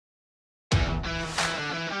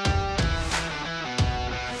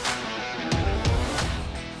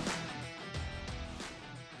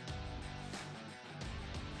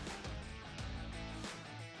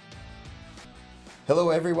Hello,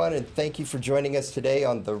 everyone, and thank you for joining us today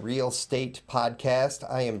on the Real Estate Podcast.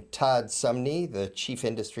 I am Todd Sumney, the Chief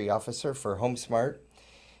Industry Officer for HomeSmart,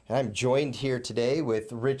 and I'm joined here today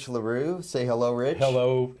with Rich LaRue. Say hello, Rich.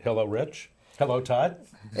 Hello, Rich. Hello, Todd.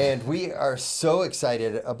 And we are so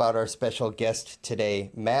excited about our special guest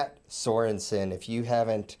today, Matt Sorensen. If you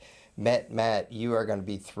haven't met Matt, you are going to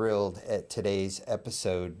be thrilled at today's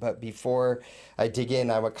episode. But before I dig in,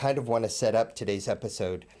 I kind of want to set up today's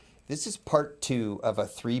episode. This is part 2 of a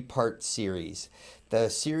 3-part series. The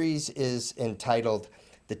series is entitled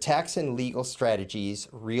The Tax and Legal Strategies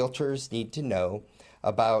Realtors Need to Know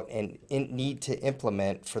About and Need to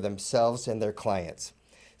Implement for Themselves and Their Clients.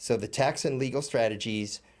 So the tax and legal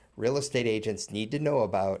strategies real estate agents need to know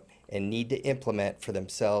about and need to implement for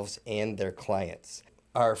themselves and their clients.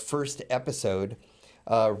 Our first episode,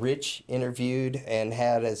 Rich interviewed and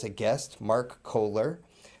had as a guest Mark Kohler.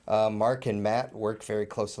 Mark and Matt work very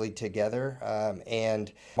closely together,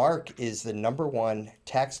 and Mark is the #1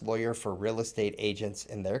 tax lawyer for real estate agents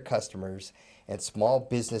and their customers and small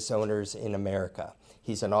business owners in America.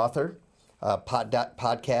 He's an author,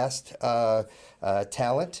 podcast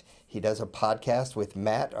talent. He does a podcast with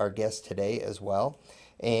Matt, our guest today, as well.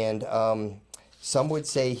 And some would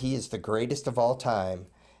say he is the greatest of all time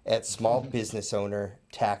at small business owner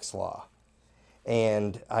tax law.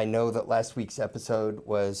 And I know that last week's episode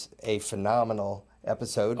was a phenomenal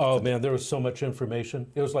episode. Oh man, there was so much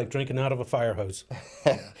information. It was like drinking out of a fire hose.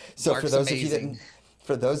 So Mark's for those amazing.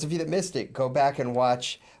 of you that missed it, go back and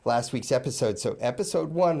watch last week's episode. So episode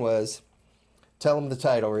 1 was, tell them the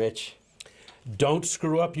title, Rich. Don't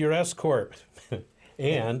screw up your S Corp.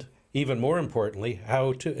 And even more importantly,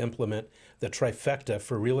 how to implement the trifecta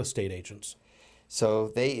for real estate agents. So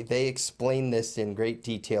they explained this in great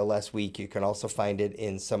detail last week. You can also find it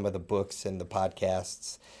in some of the books and the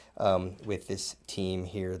podcasts with this team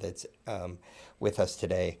here that's with us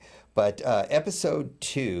today. But episode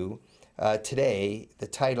 2, today, the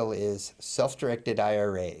title is Self-Directed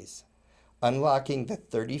IRAs, Unlocking the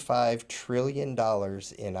 $35 Trillion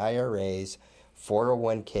in IRAs,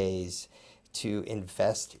 401ks to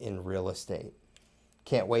invest in real estate.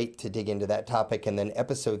 Can't wait to dig into that topic. And then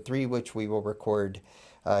episode 3, which we will record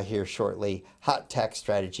here shortly, hot tax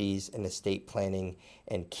strategies in estate planning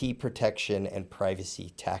and key protection and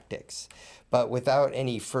privacy tactics. But without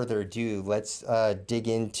any further ado, let's dig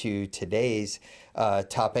into today's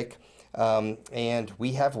topic. And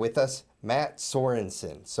we have with us Matt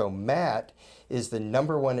Sorensen. So Matt is the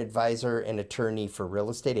 #1 advisor and attorney for real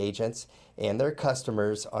estate agents and their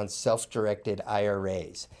customers on self-directed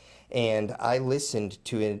IRAs. And I listened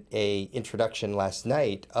to an introduction last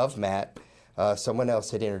night of Matt. Someone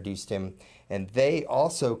else had introduced him. And they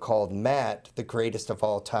also called Matt the greatest of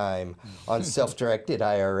all time on self-directed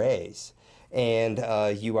IRAs. And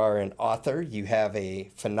you are an author. You have a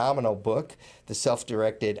phenomenal book, the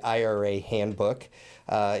Self-Directed IRA Handbook.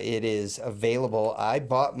 It is available. I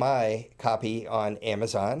bought my copy on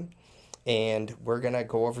Amazon. And we're going to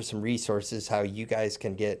go over some resources, how you guys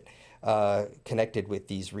can get connected with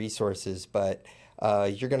these resources, but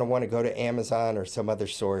you're going to want to go to Amazon or some other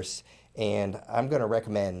source, and I'm going to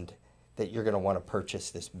recommend that you're going to want to purchase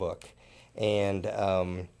this book. And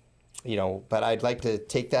but I'd like to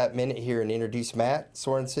take that minute here and introduce Matt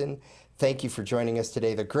Sorensen. Thank you for joining us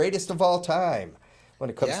today, the greatest of all time when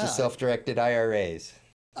it comes to self-directed IRAs.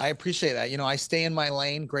 I appreciate that. I stay in my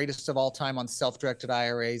lane, greatest of all time on self-directed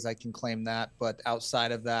IRAs. I can claim that, but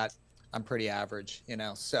outside of that, I'm pretty average,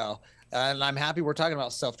 so, and I'm happy we're talking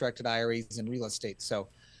about self-directed IRAs in real estate. So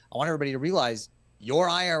I want everybody to realize your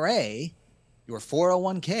IRA, your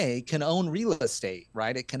 401k can own real estate,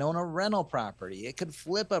 right? It can own a rental property. It could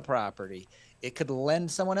flip a property. It could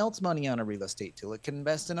lend someone else money on a real estate deal. It can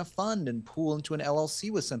invest in a fund and pool into an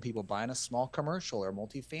LLC with some people buying a small commercial or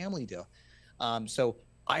multifamily deal. So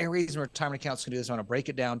IRAs and retirement accounts can do this. I want to break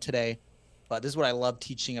it down today, but this is what I love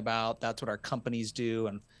teaching about. That's what our companies do.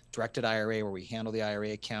 And directed IRA, where we handle the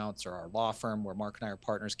IRA accounts, or our law firm, where Mark and I are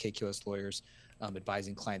partners, KQS Lawyers,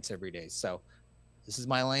 advising clients every day. So this is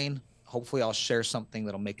my lane. Hopefully I'll share something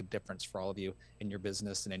that'll make a difference for all of you in your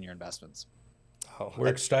business and in your investments. Oh, We're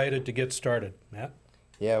excited to get started, Matt.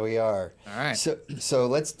 Yeah, we are. All right. So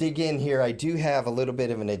let's dig in here. I do have a little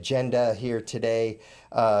bit of an agenda here today.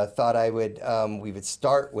 Thought we would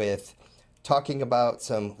start with talking about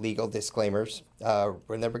some legal disclaimers, and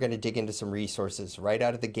then we're going to dig into some resources right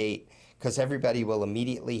out of the gate, because everybody will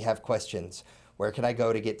immediately have questions. Where can I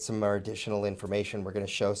go to get some more additional information? We're going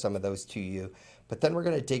to show some of those to you, but then we're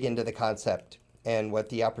going to dig into the concept and what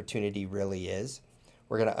the opportunity really is.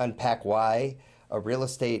 We're going to unpack why a real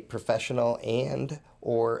estate professional and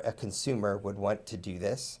or a consumer would want to do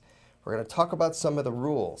this. We're going to talk about some of the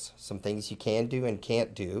rules, some things you can do and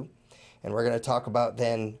can't do. And we're going to talk about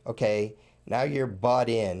then, okay, now you're bought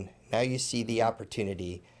in, now you see the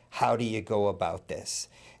opportunity. How do you go about this?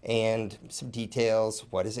 And some details.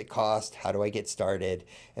 What does it cost? How do I get started?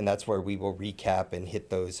 And that's where we will recap and hit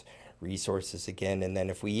those resources again. And then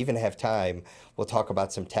if we even have time, we'll talk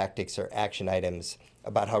about some tactics or action items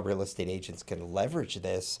about how real estate agents can leverage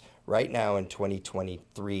this right now in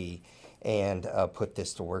 2023 and put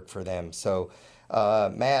this to work for them. So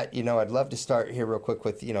Matt, I'd love to start here real quick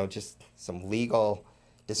with, just some legal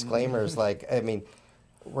disclaimers. Like, I mean,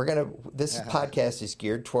 this podcast is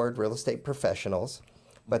geared toward real estate professionals,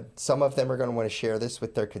 but some of them are going to want to share this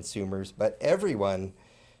with their consumers, but everyone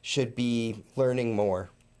should be learning more.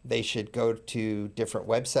 They should go to different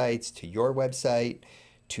websites, to your website,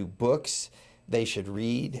 to books. They should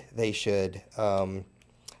read. They should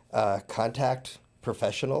contact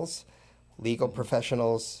professionals, legal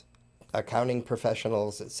professionals, accounting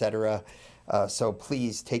professionals, etc. So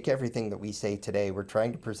please take everything that we say today. We're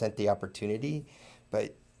trying to present the opportunity,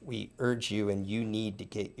 but we urge you and you need to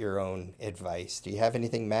get your own advice. Do you have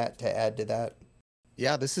anything, Matt, to add to that?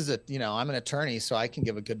 Yeah, this is I'm an attorney, so I can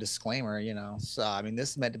give a good disclaimer, So, I mean,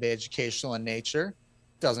 this is meant to be educational in nature,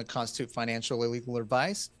 doesn't constitute financial or legal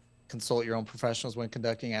advice. Consult your own professionals when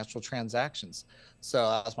conducting actual transactions.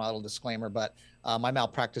 So that's my little disclaimer, but my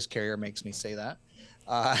malpractice carrier makes me say that.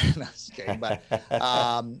 No, just kidding. But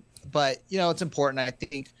it's important. I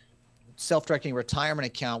think self-directing retirement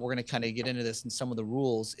account, we're going to kind of get into this in some of the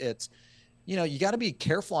rules. It's, you got to be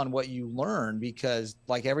careful on what you learn, because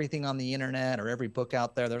like everything on the internet or every book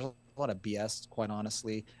out there, there's a lot of BS, quite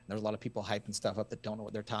honestly. There's a lot of people hyping stuff up that don't know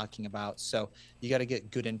what they're talking about. So you got to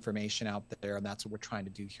get good information out there. And that's what we're trying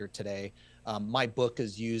to do here today. My book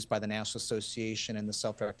is used by the National Association in the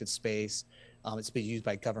self-directed space. It's been used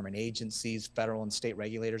by government agencies, federal and state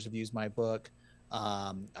regulators have used my book.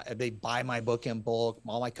 They buy my book in bulk.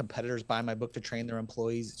 All my competitors buy my book to train their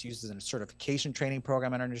employees. It's used as a certification training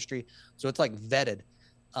program in our industry. So it's like vetted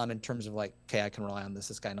in terms of like, okay, I can rely on this.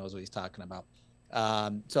 This guy knows what he's talking about.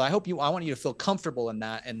 So I want you to feel comfortable in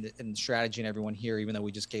that and strategy and everyone here, even though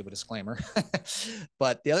we just gave a disclaimer.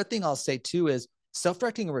 But the other thing I'll say too is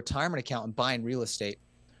self-directing a retirement account and buying real estate.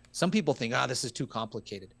 Some people think, this is too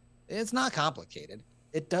complicated. It's not complicated.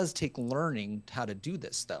 It does take learning how to do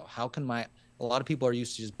this though. A lot of people are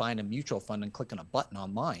used to just buying a mutual fund and clicking a button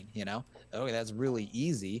online, Okay, that's really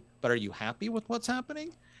easy, but are you happy with what's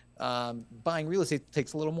happening? Buying real estate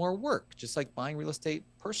takes a little more work, just like buying real estate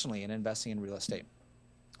personally and investing in real estate.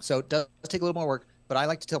 So it does take a little more work, but I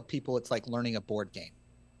like to tell people it's like learning a board game.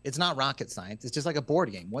 It's not rocket science. It's just like a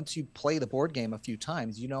board game. Once you play the board game a few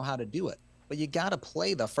times, you know how to do it, but you got to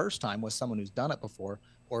play the first time with someone who's done it before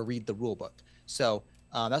or read the rule book. So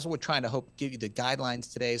that's what we're trying to give you the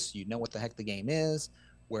guidelines today, so you know what the heck the game is,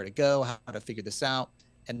 where to go, how to figure this out,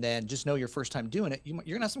 and then just know your first time doing it. You're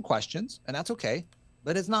gonna have some questions, and that's okay,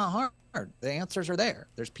 but it's not hard. The answers are there.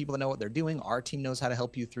 There's people that know what they're doing. Our team knows how to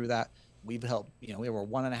help you through that. We've helped, we have over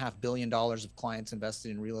 $1.5 billion of clients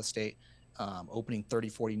invested in real estate, opening 30,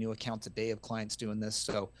 40 new accounts a day of clients doing this.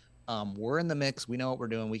 So we're in the mix. We know what we're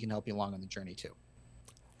doing. We can help you along on the journey too.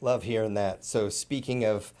 Love hearing that. So speaking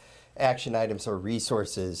of action items or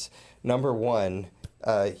resources, number one,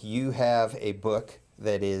 you have a book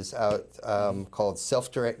that is out called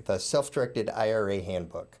The Self-Directed IRA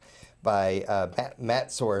Handbook by Matt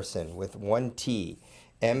Sorensen with one T,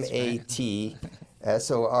 Matsorsen.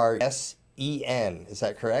 Is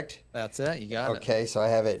that correct? That's it. You got it. Okay, so I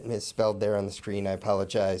have it misspelled there on the screen. I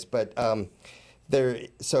apologize. But the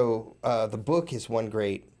book is one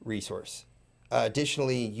great resource.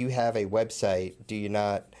 Additionally, you have a website, do you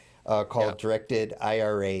not, called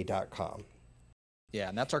directedira.com. Yeah,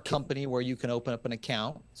 and that's our company where you can open up an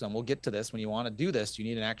account. So we'll get to this. When you want to do this, you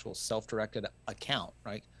need an actual self-directed account,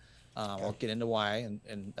 right? I'll get into why,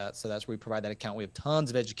 so that's where we provide that account. We have tons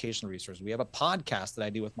of educational resources. We have a podcast that I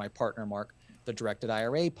do with my partner, Mark, the Directed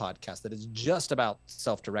IRA podcast, that is just about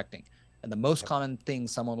self-directing. And the most common thing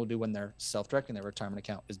someone will do when they're self-directing their retirement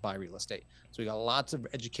account is buy real estate. So we got lots of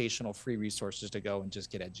educational free resources to go and just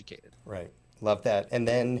get educated. Right. Love that. And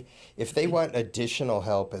then if they want additional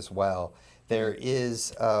help as well, there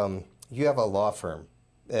is, you have a law firm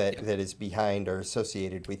that is behind or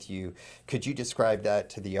associated with you. Could you describe that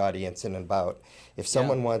to the audience and about if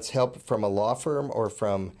someone wants help from a law firm or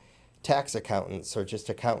from tax accountants or just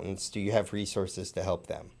accountants, do you have resources to help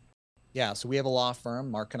them? Yeah, so we have a law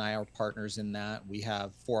firm. Mark and I are partners in that. We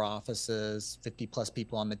have 4 offices, 50 plus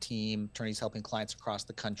people on the team, attorneys helping clients across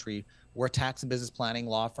the country. We're tax and business planning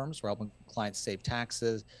law firms. We're helping clients save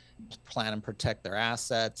taxes, plan and protect their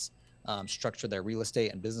assets. structure their real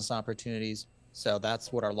estate and business opportunities. So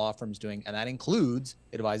that's what our law firm's doing. And that includes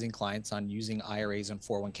advising clients on using IRAs and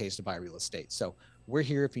 401ks to buy real estate. So we're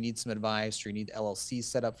here if you need some advice or you need LLC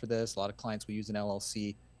set up for this. A lot of clients will use an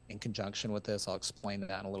LLC in conjunction with this. I'll explain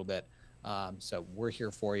that in a little bit. So we're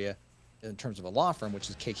here for you in terms of a law firm, which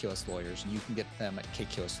is KQS Lawyers. And you can get them at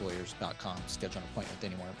kqslawyers.com. Schedule an appointment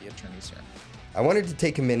with any one of the attorneys here. I wanted to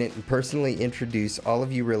take a minute and personally introduce all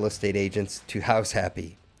of you real estate agents to House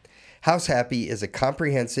Happy. House Happy is a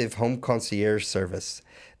comprehensive home concierge service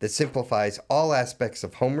that simplifies all aspects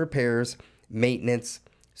of home repairs, maintenance,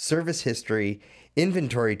 service history,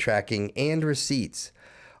 inventory tracking, and receipts,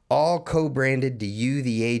 all co-branded to you,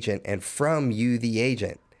 the agent, and from you, the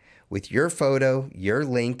agent, with your photo, your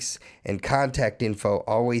links, and contact info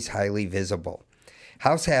always highly visible.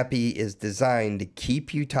 House Happy is designed to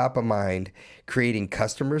keep you top of mind, creating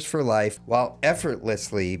customers for life while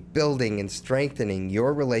effortlessly building and strengthening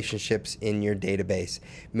your relationships in your database,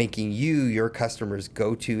 making you your customer's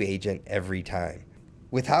go-to agent every time.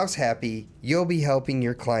 With House Happy, you'll be helping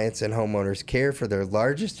your clients and homeowners care for their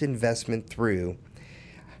largest investment through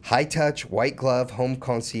high-touch, white-glove home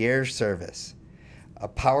concierge service, a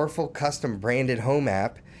powerful custom-branded home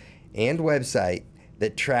app and website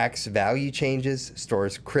that tracks value changes,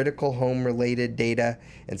 stores critical home-related data,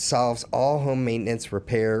 and solves all home maintenance,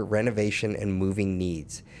 repair, renovation, and moving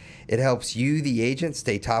needs. It helps you, the agent,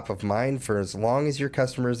 stay top of mind for as long as your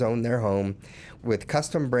customers own their home with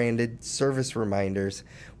custom-branded service reminders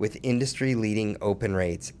with industry-leading open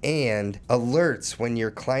rates and alerts when your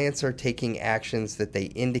clients are taking actions that they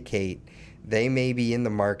indicate they may be in the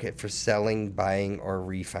market for selling, buying, or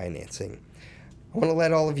refinancing. I want to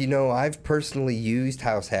let all of you know I've personally used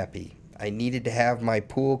House Happy. I needed to have my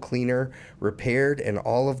pool cleaner repaired and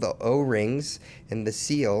all of the O-rings and the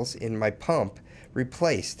seals in my pump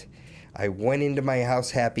replaced. I went into my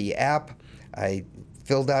House Happy app, I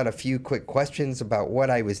filled out a few quick questions about what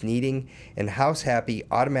I was needing, and House Happy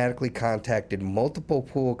automatically contacted multiple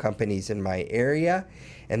pool companies in my area,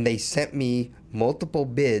 and they sent me multiple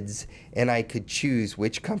bids, and I could choose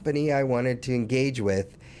which company I wanted to engage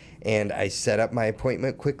with. And I set up my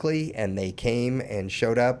appointment quickly, and they came and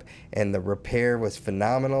showed up, and the repair was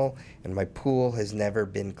phenomenal, and my pool has never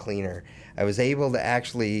been cleaner. I was able to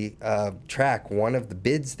actually track one of the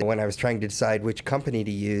bids when I was trying to decide which company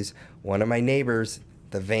to use. One of my neighbors,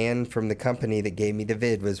 the van from the company that gave me the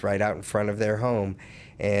bid was right out in front of their home.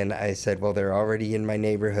 And I said, well, they're already in my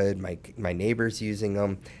neighborhood. My neighbor's using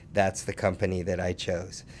them. That's the company that I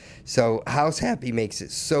chose. So House Happy makes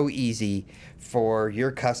it so easy for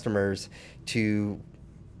your customers to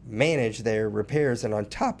manage their repairs. And on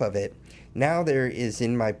top of it, now there is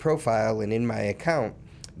in my profile and in my account,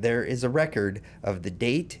 there is a record of the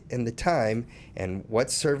date and the time and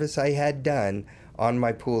what service I had done on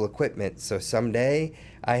my pool equipment. So someday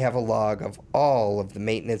I have a log of all of the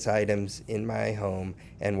maintenance items in my home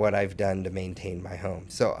and what I've done to maintain my home.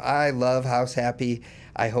 So I love House Happy.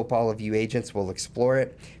 I hope all of you agents will explore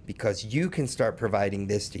it because you can start providing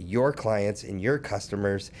this to your clients and your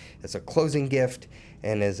customers as a closing gift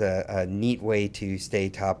and as a neat way to stay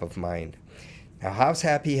top of mind. Now, House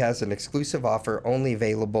Happy has an exclusive offer only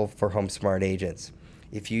available for HomeSmart agents.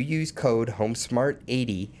 If you use code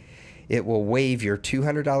HomeSmart80, it will waive your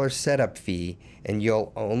 $200 setup fee, and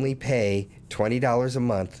you'll only pay $20 a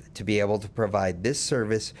month to be able to provide this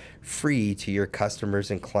service free to your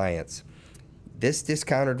customers and clients. This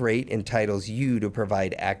discounted rate entitles you to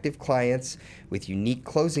provide active clients with unique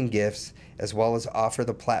closing gifts, as well as offer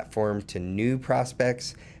the platform to new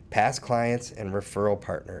prospects, past clients, and referral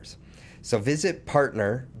partners. So visit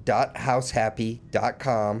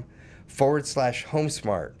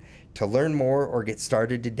partner.househappy.com/HomeSmart to learn more or get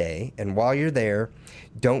started today. And while you're there,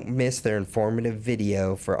 don't miss their informative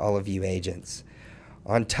video for all of you agents.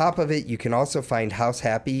 On top of it, you can also find House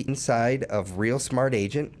Happy inside of Real Smart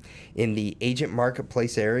Agent in the Agent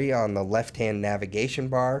Marketplace area on the left-hand navigation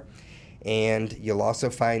bar. And you'll also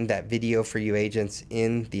find that video for you agents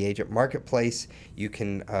in the Agent Marketplace. You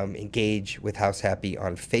can engage with House Happy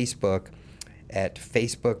on Facebook at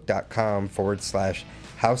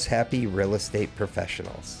facebook.com/House Happy Real Estate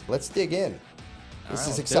Professionals. Let's dig in. This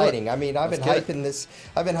is exciting. I mean, I've been hyping this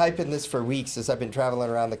for weeks as I've been traveling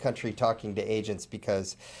around the country talking to agents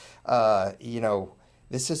because,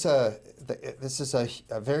 this is a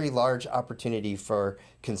very large opportunity for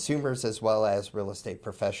consumers as well as real estate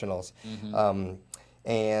professionals. Mm-hmm.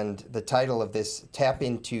 And the title of this, Tap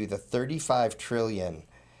into the 35 trillion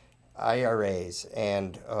IRAs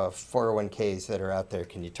and 401ks that are out there.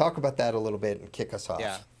 Can you talk about that a little bit and kick us off?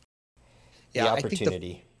 Yeah. The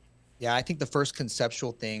opportunity. I think the first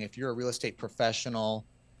conceptual thing, if you're a real estate professional,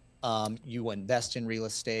 You invest in real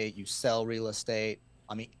estate, you sell real estate.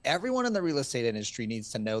 I mean, everyone in the real estate industry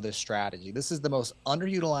needs to know this strategy. This is the most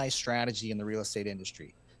underutilized strategy in the real estate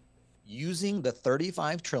industry, using the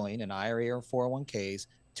 35 trillion in IRA or 401ks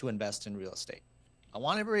to invest in real estate. I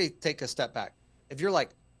want everybody to take a step back. If you're like,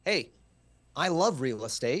 hey, I love real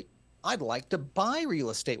estate, I'd like to buy real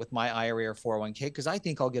estate with my IRA or 401k because I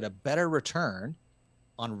think I'll get a better return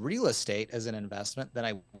on real estate as an investment than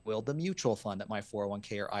I will the mutual fund that my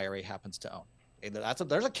 401k or IRA happens to own.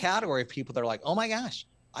 There's a category of people that are like, oh my gosh,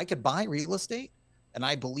 I could buy real estate and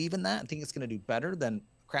I believe in that and think it's going to do better than a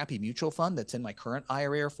crappy mutual fund that's in my current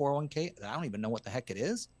IRA or 401k that I don't even know what the heck it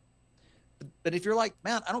is. But if you're like,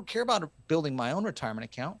 man, I don't care about building my own retirement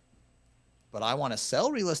account, but I want to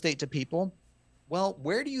sell real estate to people. Well,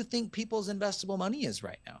 where do you think people's investable money is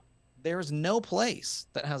right now? There's no place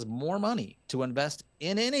that has more money to invest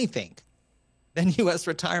in anything than U.S.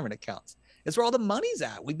 retirement accounts. It's where all the money's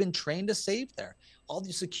at. We've been trained to save there. All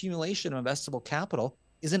this accumulation of investable capital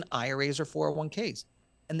is in IRAs or 401ks.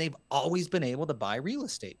 And they've always been able to buy real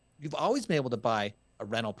estate. You've always been able to buy a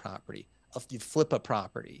rental property, you flip a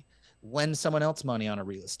property, lend someone else money on a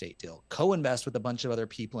real estate deal, co-invest with a bunch of other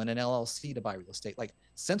people in an LLC to buy real estate. Like,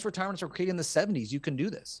 since retirements were created in the 70s, you can do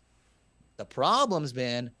this. The problem's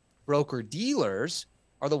been broker dealers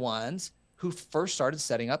are the ones who first started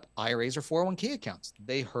setting up IRAs or 401k accounts.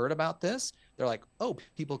 They heard about this. They're like, oh,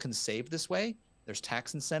 people can save this way. There's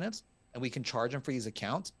tax incentives and we can charge them for these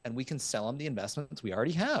accounts and we can sell them the investments we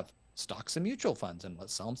already have, stocks and mutual funds, and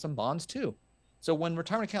let's sell them some bonds too. So when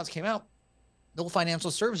retirement accounts came out, the whole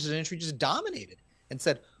financial services industry just dominated and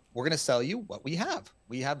said, we're going to sell you what we have.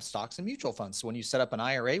 We have stocks and mutual funds. So when you set up an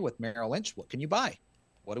IRA with Merrill Lynch, what can you buy?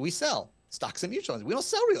 What do we sell? Stocks and mutual funds. We don't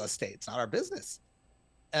sell real estate. It's not our business.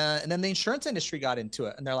 And then the insurance industry got into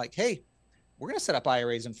it and they're like, hey, we're going to set up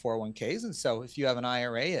IRAs and 401ks. And so if you have an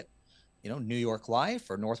IRA at, New York Life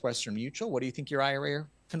or Northwestern Mutual, what do you think your IRA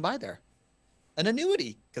can buy there? An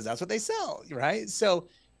annuity, because that's what they sell, right? So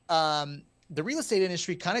the real estate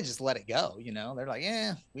industry kind of just let it go. They're like,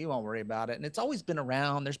 we won't worry about it. And it's always been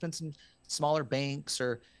around. There's been some smaller banks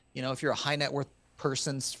or, if you're a high net worth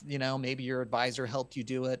person, maybe your advisor helped you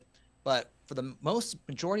do it. But for the most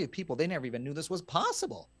majority of people, they never even knew this was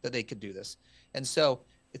possible, that they could do this. And so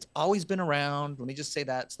it's always been around. Let me just say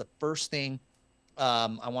that's the first thing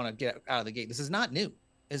I want to get out of the gate. This is not new.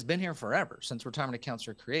 It's been here forever since retirement accounts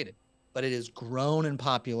were created, but it has grown in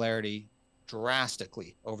popularity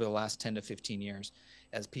drastically over the last 10 to 15 years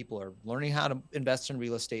as people are learning how to invest in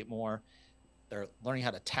real estate more. They're learning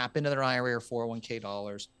how to tap into their IRA or 401k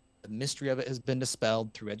dollars. The mystery of it has been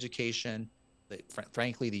dispelled through education,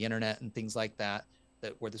 frankly, the internet and things like that,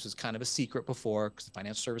 where this was kind of a secret before because the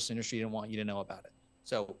financial service industry didn't want you to know about it.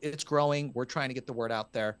 So it's growing. We're trying to get the word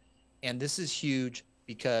out there. And this is huge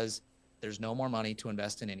because there's no more money to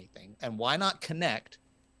invest in anything. And why not connect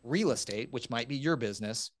real estate, which might be your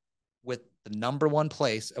business, with the number one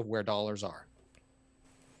place of where dollars are?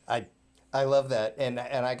 I love that. And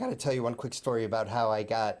I got to tell you one quick story about how I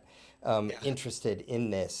got interested in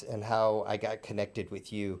this and how I got connected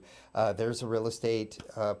with you. There's a real estate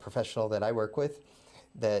professional that I work with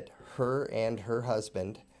that her and her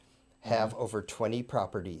husband have over 20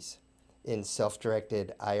 properties in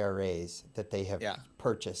self-directed IRAs that they have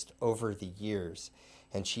purchased over the years.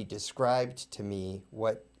 And she described to me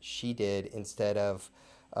what she did instead of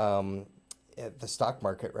the stock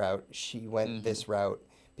market route. She went this route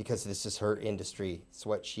because this is her industry. It's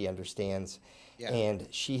what she understands. Yeah. And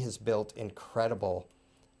she has built incredible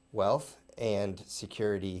wealth and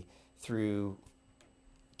security through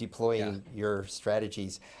deploying your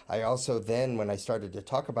strategies. I also then, when I started to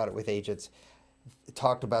talk about it with agents,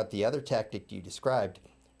 talked about the other tactic you described,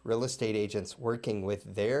 real estate agents working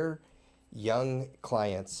with their young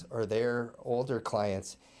clients or their older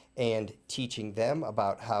clients and teaching them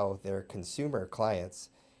about how their consumer clients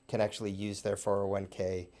can actually use their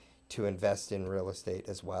 401k to invest in real estate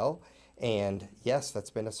as well. And yes, that's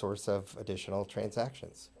been a source of additional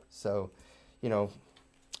transactions. So,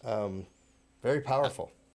 very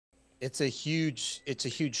powerful. It's a huge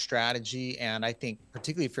strategy. And I think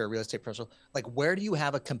particularly if you're a real estate professional, like, where do you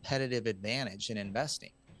have a competitive advantage in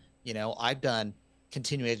investing? I've done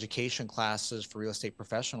continuing education classes for real estate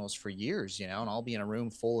professionals for years, and I'll be in a room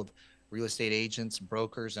full of real estate agents and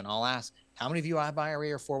brokers, and I'll ask, how many of you have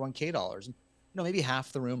IRA or 401k dollars? And, maybe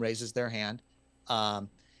half the room raises their hand.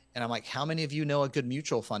 And I'm like, how many of you know a good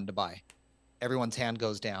mutual fund to buy? Everyone's hand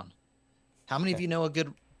goes down. How many of you know a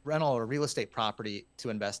good rental or real estate property to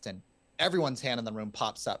invest in? Everyone's hand in the room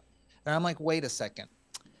pops up. And I'm like, wait a second.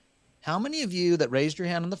 How many of you that raised your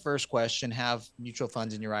hand on the first question have mutual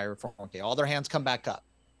funds in your IRA or 401k? All their hands come back up.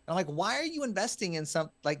 I'm like, why are you investing in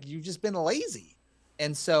like you've just been lazy?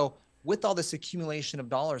 And so with all this accumulation of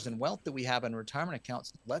dollars and wealth that we have in retirement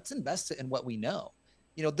accounts, let's invest it in what we know.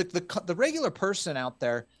 The regular person out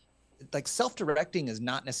there, like self-directing is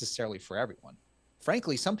not necessarily for everyone.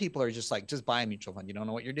 Frankly, some people are just like, just buy a mutual fund. You don't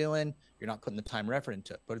know what you're doing. You're not putting the time or effort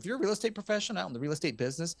into it. But if you're a real estate professional out in the real estate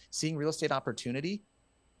business, seeing real estate opportunity,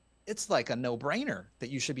 it's like a no-brainer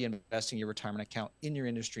that you should be investing your retirement account in your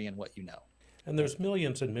industry and what you know. And there's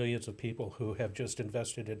millions and millions of people who have just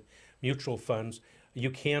invested in mutual funds.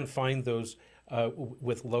 You can find those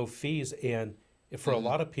with low fees. And for a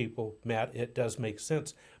lot of people, Matt, it does make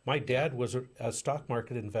sense. My dad was a stock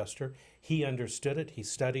market investor. He understood it. He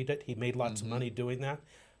studied it. He made lots of money doing that.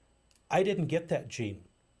 I didn't get that gene.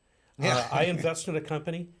 I invest in a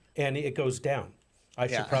company and it goes down. I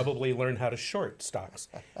should probably learn how to short stocks.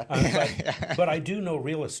 But I do know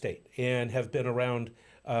real estate and have been around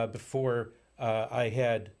before I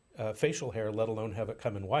had facial hair, let alone have it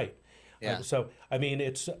come in white. So, I mean,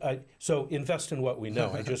 it's so invest in what we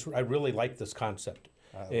know. I really like this concept.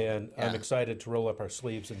 And I'm excited to roll up our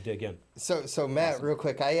sleeves and dig in. So Matt, real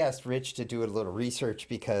quick, I asked Rich to do a little research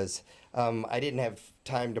because I didn't have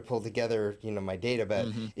time to pull together, my data, but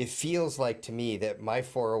it feels like to me that my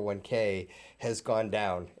 401k has gone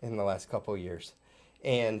down in the last couple of years.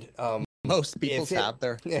 And most people's have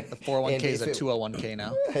the 401k is a 201k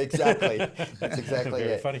now. Exactly. That's exactly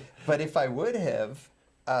Very it. funny. But if I would have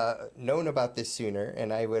known about this sooner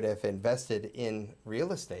and I would have invested in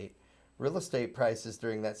real estate prices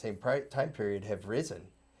during that same time period have risen.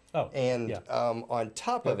 Oh, and on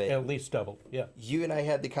top of it, at least doubled. Yeah. You and I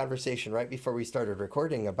had the conversation right before we started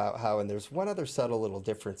recording about how, and there's one other subtle little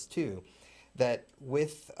difference too, that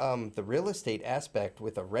with the real estate aspect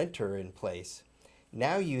with a renter in place,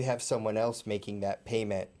 now you have someone else making that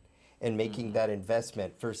payment and making that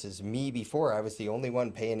investment versus me before. I was the only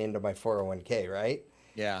one paying into my 401k, right?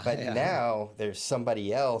 Yeah. But now there's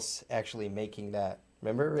somebody else actually making that.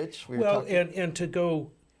 Remember, Rich? And to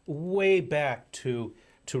go way back to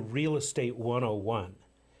real estate 101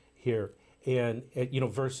 here, and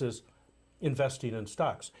versus investing in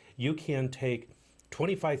stocks, you can take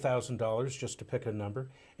 $25,000, just to pick a number,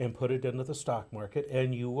 and put it into the stock market,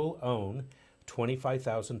 and you will own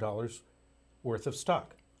 $25,000 worth of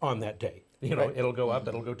stock on that day. It'll go up,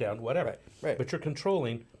 it'll go down, whatever. Right. But you're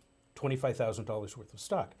controlling $25,000 worth of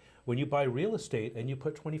stock. When you buy real estate and you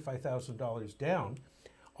put $25,000 down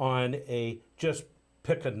on just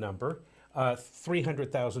pick a number,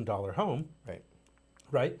 $300,000 home,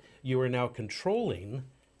 right? You are now controlling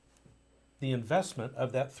the investment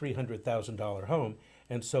of that $300,000 home.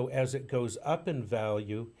 And so as it goes up in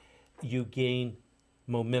value, you gain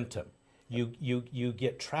momentum. You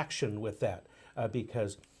get traction with that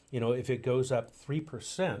because, if it goes up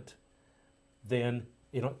 3%, then,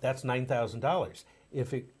 that's $9,000.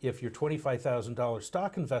 If your $25,000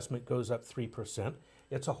 stock investment goes up 3%,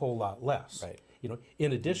 it's a whole lot less. Right.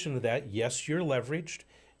 In addition to that, yes, you're leveraged,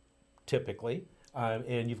 typically,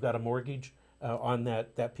 and you've got a mortgage on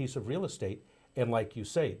that piece of real estate. And like you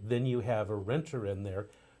say, then you have a renter in there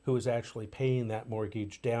who is actually paying that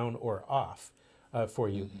mortgage down or off for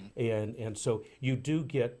you. And so you do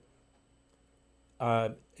get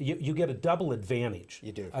you get a double advantage.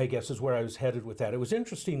 You do. I guess is where I was headed with that. It was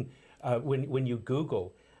interesting when you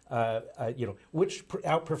Google, which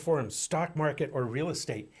outperforms stock market or real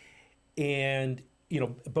estate, and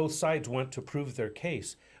both sides want to prove their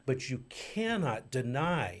case, but you cannot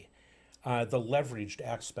deny the leveraged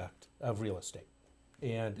aspect of real estate,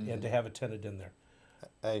 and to have a tenant in there.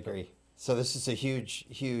 I agree. So this is a huge,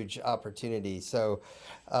 huge opportunity. So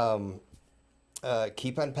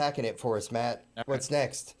keep unpacking it for us, Matt. Okay. What's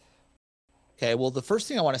next? Okay, well, the first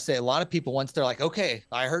thing I want to say, a lot of people, once they're like, okay,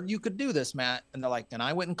 I heard you could do this, Matt. And they're like, and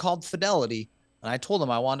I went and called Fidelity and I told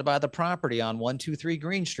them I wanted to buy the property on 123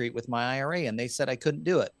 Green Street with my IRA. And they said I couldn't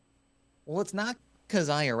do it. Well, it's not because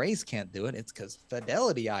IRAs can't do it. It's because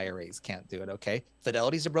Fidelity IRAs can't do it. Okay.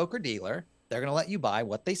 Fidelity's a broker dealer. They're going to let you buy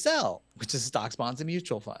what they sell, which is stocks, bonds, and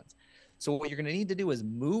mutual funds. So what you're going to need to do is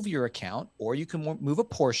move your account, or you can move a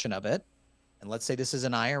portion of it. And let's say this is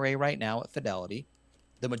an IRA right now at Fidelity.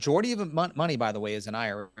 The majority of money, by the way, is in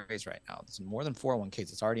IRAs right now. It's more than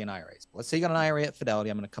 401ks. It's already in IRAs. But let's say you got an IRA at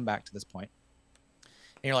Fidelity. I'm going to come back to this point.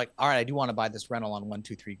 And you're like, all right, I do want to buy this rental on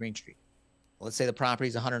 123 Green Street. Well, let's say the property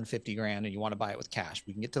is 150 grand and you want to buy it with cash.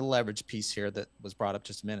 We can get to the leverage piece here that was brought up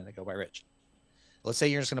just a minute ago by Rich. Let's say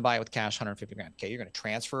you're just going to buy it with cash, 150 grand. Okay, you're going to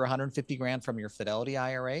transfer 150 grand from your Fidelity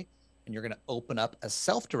IRA, and you're going to open up a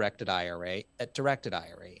self-directed IRA at Directed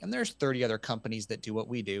IRA. And there's 30 other companies that do what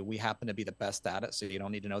we do. We happen to be the best at it, so you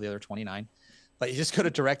don't need to know the other 29. But you just go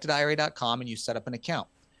to directedira.com and you set up an account.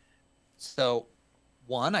 So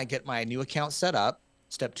one, I get my new account set up.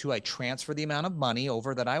 Step two, I transfer the amount of money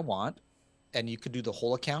over that I want. And you could do the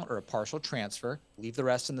whole account or a partial transfer, leave the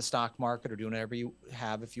rest in the stock market or do whatever you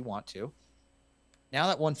have if you want to. Now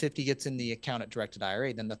that 150 gets in the account at directed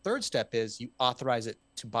IRA, then the third step is you authorize it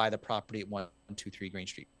to buy the property at 123 Green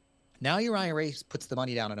Street. Now your IRA puts the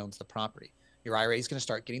money down and owns the property. Your IRA is going to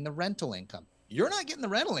start getting the rental income. You're not getting the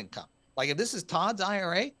rental income. Like if this is Todd's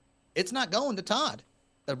IRA, it's not going to Todd.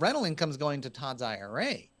 The rental income is going to Todd's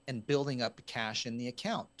IRA and building up cash in the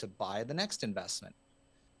account to buy the next investment.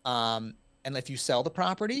 And if you sell the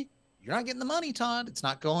property, you're not getting the money, Todd. It's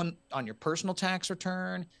not going on your personal tax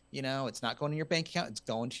return. It's not going to your bank account. It's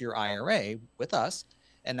going to your IRA with us.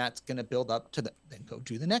 And that's going to build up to then go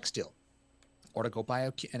do the next deal or to go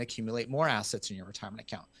buy and accumulate more assets in your retirement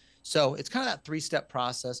account. So it's kind of that 3-step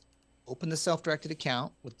process. Open the self-directed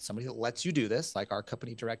account with somebody that lets you do this, like our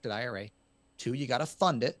company directed IRA. 2, you got to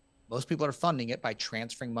fund it. Most people are funding it by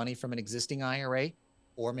transferring money from an existing IRA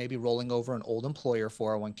or maybe rolling over an old employer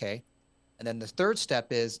 401k. And then the third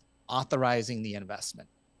step is authorizing the investment.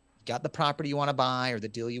 You got the property you want to buy or the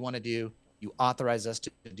deal you want to do, you authorize us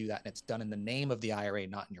to do that. And it's done in the name of the IRA,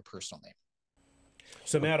 not in your personal name.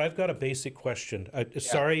 So, Matt, I've got a basic question.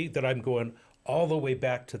 Sorry that I'm going all the way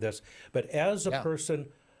back to this, but as a person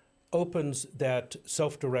opens that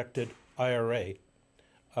self-directed IRA,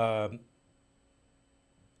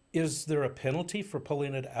 is there a penalty for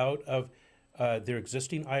pulling it out of their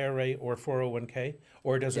existing IRA or 401k,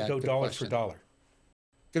 or does it go dollar for dollar?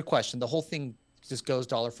 Good question. The whole thing just goes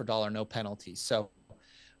dollar for dollar, no penalties. So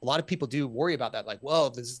a lot of people do worry about that. Like, well,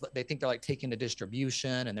 they think they're like taking a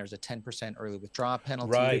distribution and there's a 10% early withdrawal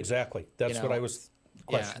penalty. Right, exactly. That's what I was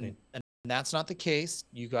questioning. And that's not the case.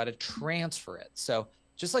 You got to transfer it. So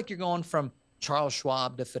just like you're going from Charles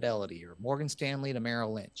Schwab to Fidelity or Morgan Stanley to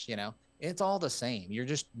Merrill Lynch, it's all the same. You're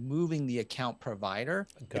just moving the account provider.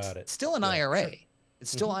 It's still an IRA. Sure.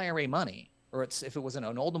 It's still IRA money. Or if it was an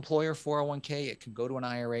old employer 401k, it can go to an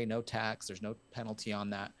IRA, no tax. There's no penalty on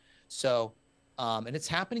that. So, and it's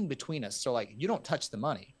happening between us. So like you don't touch the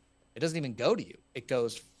money. It doesn't even go to you. It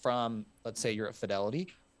goes from, let's say you're at Fidelity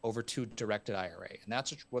over to directed IRA. And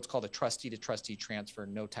that's what's called a trustee to trustee transfer,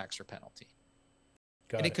 no tax or penalty.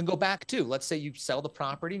 And it can go back too. Let's say you sell the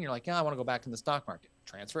property and you're like, I want to go back in the stock market.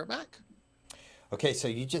 Transfer it back. Okay, so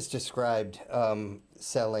you just described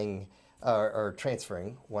selling or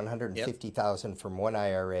transferring $150,000 from one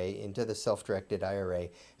IRA into the self-directed IRA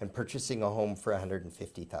and purchasing a home for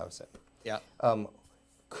 $150,000. Yeah.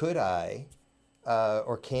 Could I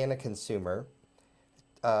or can a consumer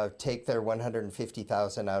take their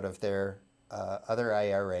 $150,000 out of their other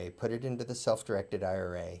IRA, put it into the self-directed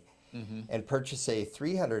IRA, and purchase a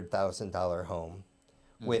 $300,000 home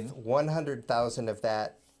with $100,000 of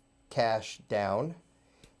that cash down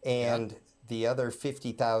and the other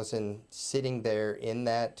 $50,000 sitting there in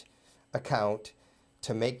that account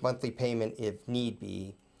to make monthly payment if need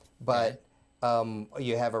be, but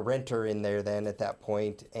you have a renter in there then at that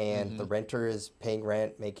point, and the renter is paying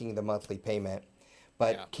rent, making the monthly payment.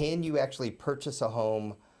 But can you actually purchase a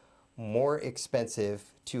home more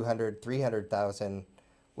expensive, $200,000, $300,000,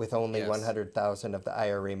 with only $100,000 of the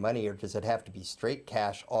IRA money, or does it have to be straight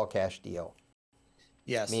cash, all cash deal?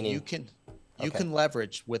 Yes, meaning, you can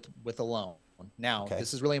leverage with a loan. Now,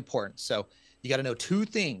 this is really important. So you got to know 2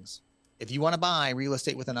 things. If you want to buy real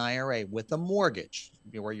estate with an IRA with a mortgage,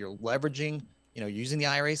 where you're leveraging, using the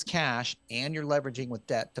IRA's cash and you're leveraging with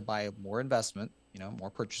debt to buy more investment, more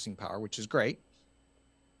purchasing power, which is great.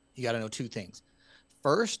 You got to know 2 things.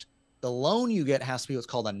 First, the loan you get has to be what's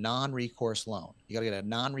called a non-recourse loan. You got to get a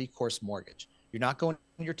non-recourse mortgage. You're not going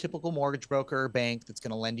to your typical mortgage broker or bank that's going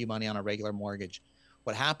to lend you money on a regular mortgage.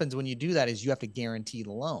 What happens when you do that is you have to guarantee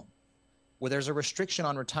the loan. Where there's a restriction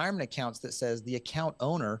on retirement accounts that says the account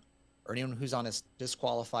owner or anyone who's on this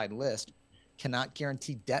disqualified list cannot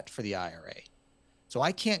guarantee debt for the IRA. So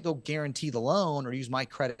I can't go guarantee the loan or use my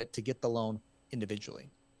credit to get the loan individually.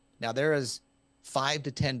 Now there is 5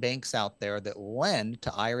 to 10 banks out there that lend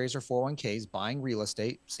to IRAs or 401ks buying real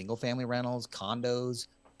estate, single family rentals, condos,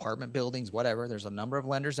 apartment buildings, whatever. There's a number of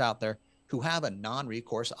lenders out there who have a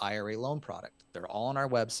non-recourse IRA loan product. They're all on our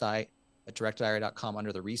website at directedira.com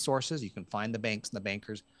under the resources. You can find the banks and the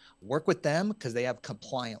bankers. Work with them because they have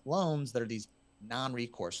compliant loans that are these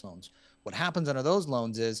non-recourse loans. What happens under those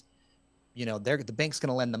loans is, the bank's going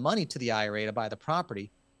to lend the money to the IRA to buy the property.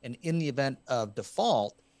 And in the event of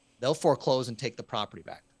default, they'll foreclose and take the property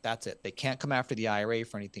back. That's it. They can't come after the IRA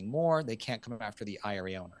for anything more. They can't come after the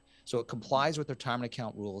IRA owner. So it complies with retirement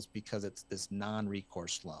account rules because it's this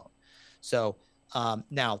non-recourse loan. So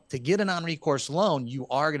now to get a non-recourse loan, you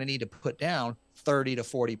are going to need to put down 30 to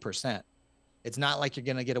 40%. It's not like you're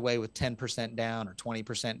going to get away with 10% down or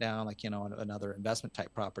 20% down, like, another investment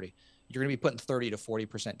type property. You're going to be putting 30 to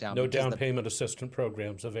 40% down. No down payment assistance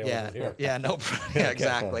programs available here. Yeah, no, yeah,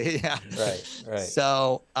 exactly. Yeah. Right.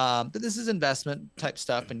 So, but this is investment type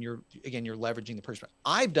stuff. And you're leveraging the purchase.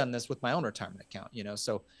 I've done this with my own retirement account,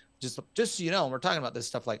 so just so you know, we're talking about this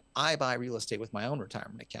stuff, like I buy real estate with my own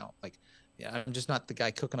retirement account. Like, yeah, I'm just not the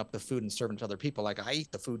guy cooking up the food and serving it to other people. Like, I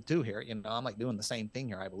eat the food too here. I'm like doing the same thing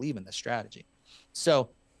here. I believe in this strategy. So,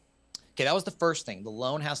 okay, that was the first thing. The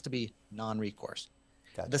loan has to be non-recourse.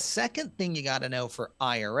 Gotcha. The second thing you got to know for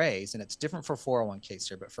IRAs, and it's different for 401ks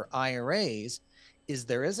here, but for IRAs, is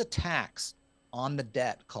there is a tax on the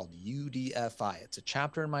debt called UDFI. It's a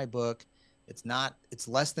chapter in my book. It's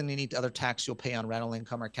less than any other tax you'll pay on rental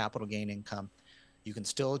income or capital gain income. You can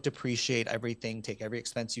still depreciate everything, take every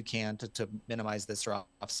expense you can to minimize this or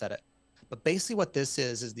offset it. But basically what this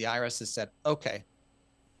is the IRS has said, okay,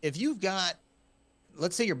 if you've got,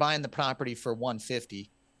 let's say you're buying the property for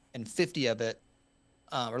 150 and 50 of it,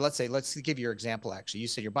 or let's give you your example. Actually, you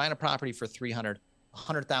said you're buying a property for 300,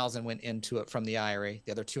 100,000 went into it from the IRA.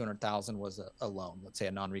 The other 200,000 was a loan, let's say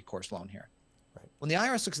a non-recourse loan here. Right. When the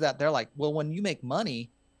IRS looks at that, they're like, well, when you make money,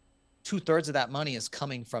 2/3 of that money is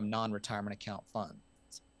coming from non-retirement account funds.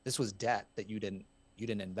 This was debt that you didn't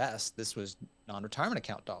invest. This was non-retirement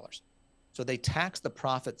account dollars. So they tax the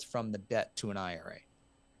profits from the debt to an IRA.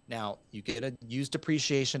 Now, you get to use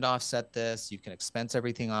depreciation to offset this. You can expense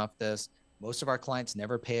everything off this. Most of our clients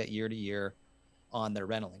never pay it year to year on their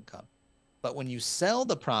rental income. But when you sell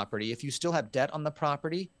the property, if you still have debt on the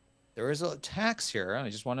property, there is a tax here. And I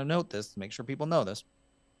just want to note this to make sure people know this,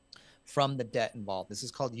 from the debt involved. This is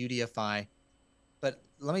called UDFI. But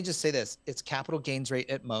let me just say this. It's capital gains rate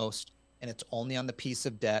at most, and it's only on the piece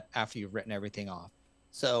of debt after you've written everything off.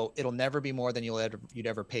 So it'll never be more than you'd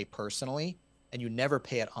ever pay personally, and you never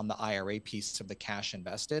pay it on the IRA piece of the cash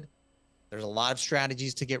invested. There's a lot of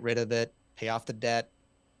strategies to get rid of it, pay off the debt,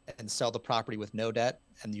 and sell the property with no debt,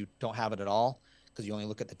 and you don't have it at all because you only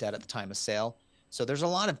look at the debt at the time of sale. So there's a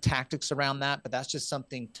lot of tactics around that, but that's just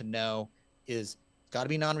something to know is got to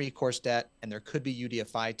be non-recourse debt, and there could be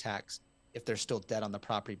UDFI tax if there's still debt on the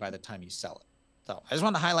property by the time you sell it. So I just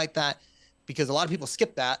want to highlight that because a lot of people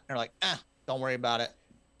skip that and are like, don't worry about it.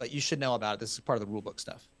 But you should know about it. This is part of the rule book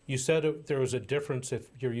stuff. You said there was a difference if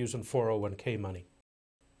you're using 401k money.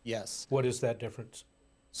 Yes. What is that difference?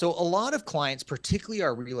 So a lot of clients, particularly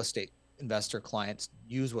our real estate investor clients,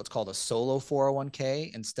 use what's called a solo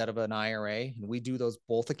 401k instead of an IRA. And we do those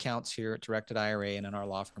both accounts here at Directed IRA and in our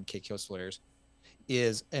law firm, KKO Lawyers.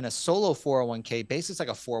 Is in a solo 401k, basically it's like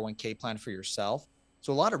a 401k plan for yourself.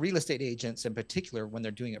 So a lot of real estate agents in particular, when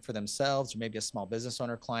they're doing it for themselves, or maybe a small business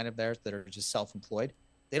owner client of theirs that are just self-employed,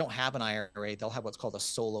 they don't have an IRA. They'll have what's called a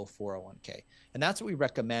solo 401k. And that's what we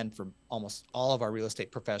recommend for almost all of our real estate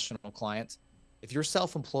professional clients. If you're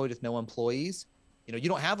self-employed with no employees, you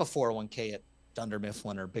don't have a 401k at Dunder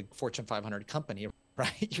Mifflin or big Fortune 500 company,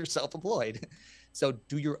 right? You're self-employed. So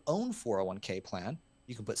do your own 401k plan.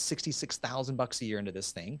 You can put $66,000 a year into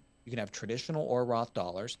this thing. You can have traditional or Roth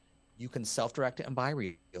dollars. You can self-direct it and buy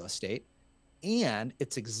real estate. And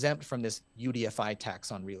it's exempt from this UDFI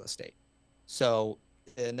tax on real estate. So,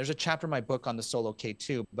 and there's a chapter in my book on the solo K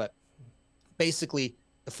too, but basically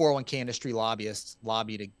the 401k industry lobbyists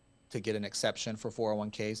lobby to get an exception for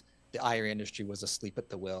 401ks. The IRA industry was asleep at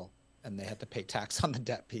the wheel and they had to pay tax on the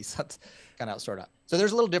debt piece. That's kind of how it started out. So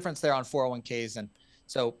there's a little difference there on 401ks. And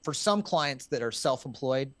so for some clients that are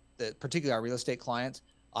self-employed, particularly our real estate clients,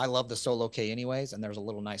 I love the solo K anyways. And there's a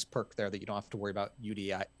little nice perk there that you don't have to worry about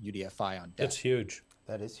UDFI on debt. That's huge.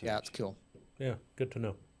 That is huge. Yeah, it's cool. Yeah, good to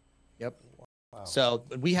know. Yep. Wow. So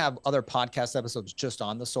we have other podcast episodes just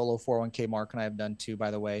on the solo 401k. Mark and I have done too, by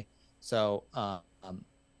the way. So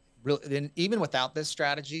really, even without this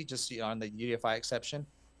strategy, just on the UDFI exception,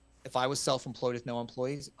 if I was self-employed with no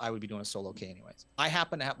employees, I would be doing a solo K anyways. I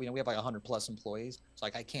happen to have, we have like 100 plus employees. So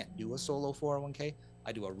like I can't do a solo 401k.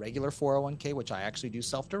 I do a regular 401k, which I actually do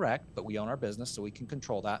self-direct, but we own our business, so we can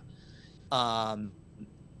control that.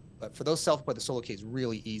 But for those self-employed, the solo K is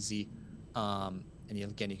really easy. And you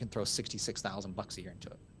can throw $66,000 a year into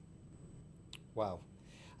it. Wow.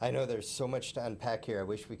 I know there's so much to unpack here. I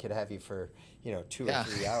wish we could have you for, 2 or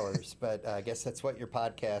 3 hours, but I guess that's what your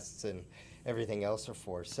podcasts and everything else are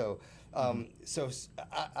for. So,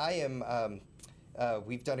 I am,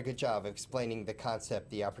 we've done a good job of explaining the concept,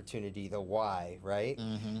 the opportunity, the why, right?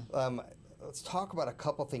 Mm-hmm. Let's talk about a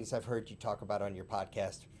couple things I've heard you talk about on your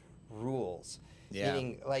podcast, rules. Yeah.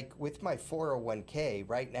 Meaning, like with my 401k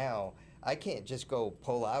right now, I can't just go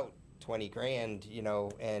pull out 20 grand,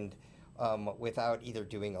 and without either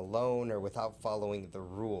doing a loan or without following the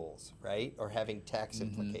rules, right? Or having tax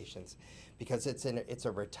implications, because it's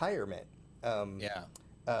a retirement Yeah.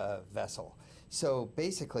 vessel. So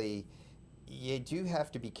basically, you do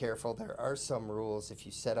have to be careful. There are some rules. If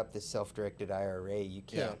you set up this self-directed IRA, you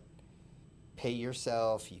can't pay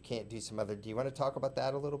yourself. You can't do some other. Do you want to talk about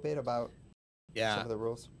that a little bit about some Yeah. of the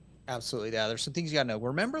rules? Absolutely. Yeah. There's some things you got to know.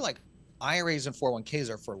 Remember, like IRAs and 401ks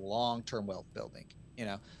are for long-term wealth building.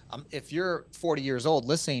 If you're 40 years old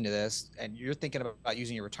listening to this and you're thinking about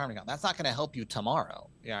using your retirement account, that's not going to help you tomorrow.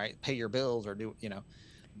 Right? Pay your bills or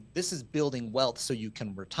this is building wealth so you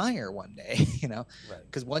can retire one day, Right.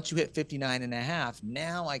 because once you hit 59 and a half,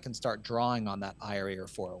 now I can start drawing on that IRA or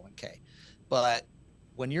 401k. But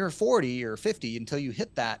when you're 40 or 50, until you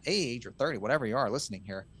hit that age, or 30, whatever you are listening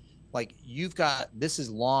here, like this is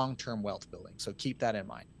long-term wealth building. So keep that in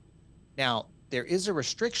mind. Now, there is a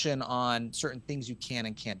restriction on certain things you can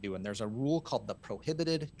and can't do. And there's a rule called the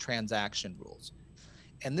prohibited transaction rules.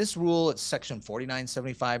 And this rule, it's section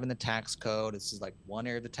 4975 in the tax code. This is like one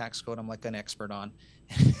area of the tax code I'm like an expert on.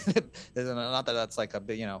 Not that that's like a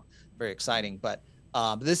big, very exciting, but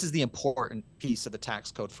this is the important piece of the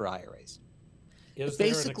tax code for IRAs. Is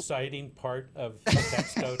there an exciting part of the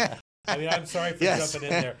tax code? I mean, I'm sorry for jumping in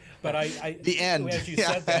there, but the end. As you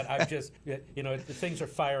said that, I'm just, things are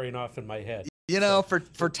firing off in my head.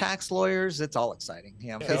 For tax lawyers, it's all exciting.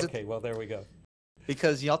 Okay, well, there we go.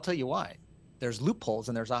 Because I'll tell you why. There's loopholes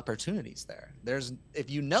and there's opportunities there.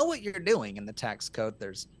 If you know what you're doing in the tax code,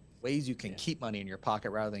 there's ways you can keep money in your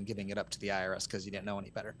pocket rather than giving it up to the IRS because you didn't know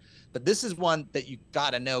any better. But this is one that you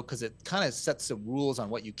got to know because it kind of sets the rules on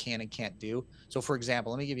what you can and can't do. So, for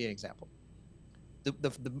example, let me give you an example.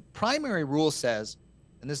 The primary rule says,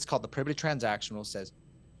 and this is called the prohibited transaction rule, says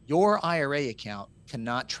your IRA account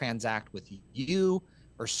cannot transact with you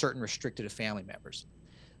or certain restricted family members.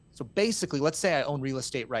 So basically, let's say I own real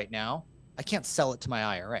estate right now. I can't sell it to my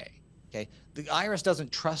IRA. Okay. The IRS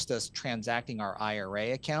doesn't trust us transacting our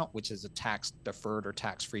IRA account, which is a tax deferred or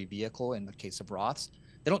tax-free vehicle in the case of Roths.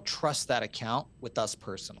 They don't trust that account with us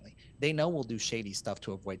personally. They know we'll do shady stuff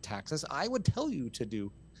to avoid taxes. I would tell you to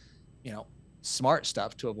do, smart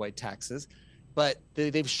stuff to avoid taxes, but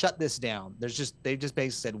they've shut this down. They've just basically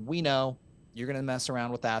said, we know you're going to mess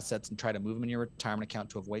around with assets and try to move them in your retirement account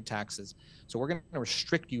to avoid taxes. So we're going to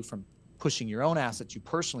restrict you from pushing your own assets you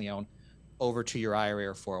personally own over to your IRA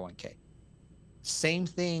or 401k. Same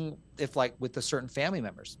thing if like with the certain family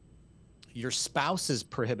members, your spouse is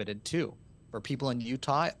prohibited too. For people in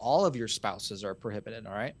Utah, all of your spouses are prohibited.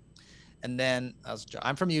 All right. And then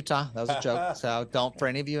I'm from Utah. That was a joke. So for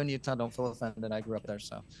any of you in Utah, don't feel offended. I grew up there,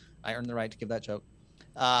 so I earned the right to give that joke.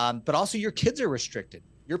 But also your kids are restricted,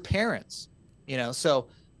 your parents, so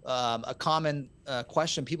a common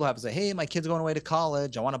question people have is like, hey, my kid's going away to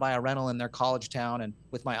college. I want to buy a rental in their college town and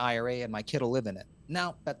with my IRA and my kid will live in it.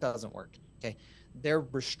 No, that doesn't work. Okay. They're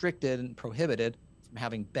restricted and prohibited from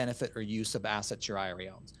having benefit or use of assets your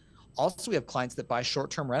IRA owns. Also, we have clients that buy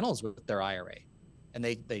short-term rentals with their IRA and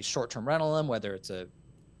they short-term rental them, whether it's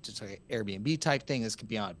just like an Airbnb type thing. This could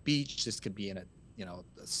be on a beach. This could be in a,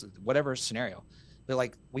 whatever scenario. They're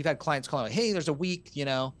like, we've had clients calling like, hey, there's a week,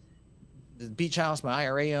 the beach house my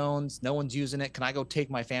IRA owns, no one's using it. Can I go take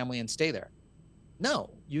my family and stay there? No,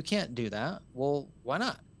 you can't do that. Well, why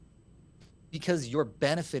not? Because you're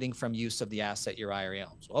benefiting from use of the asset your IRA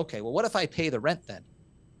owns. Okay, well, what if I pay the rent then?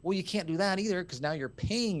 Well, you can't do that either because now you're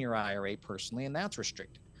paying your IRA personally and that's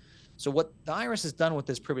restricted. So what the IRS has done with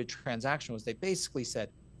this prohibited transaction was they basically said,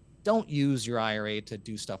 don't use your IRA to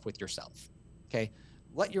do stuff with yourself. Okay.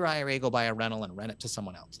 Let your IRA go buy a rental and rent it to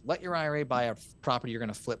someone else. Let your IRA buy a property you're going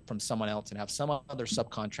to flip from someone else and have some other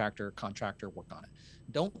subcontractor or contractor work on it.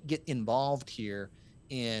 Don't get involved here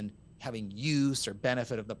in having use or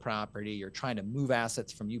benefit of the property or trying to move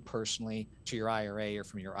assets from you personally to your IRA or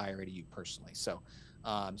from your IRA to you personally. So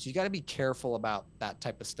you got to be careful about that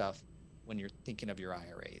type of stuff when you're thinking of your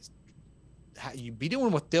IRAs. You be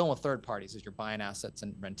dealing with third parties as you're buying assets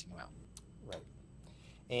and renting them out. Right.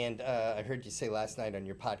 And I heard you say last night on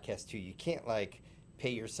your podcast too, you can't like pay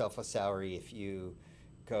yourself a salary if you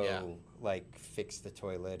go like fix the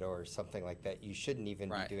toilet or something like that. You shouldn't even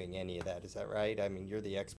be doing any of that. Is that right? I mean, you're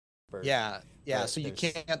the expert. Yeah. So you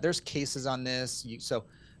can't. There's cases on this. You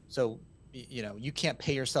can't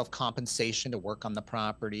pay yourself compensation to work on the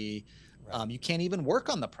property. Right. You can't even work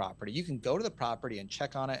on the property. You can go to the property and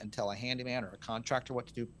check on it and tell a handyman or a contractor what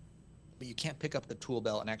to do, but you can't pick up the tool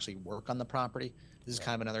belt and actually work on the property. This is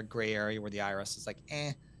kind of another gray area where the IRS is like,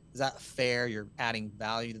 is that fair? You're adding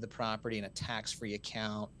value to the property in a tax-free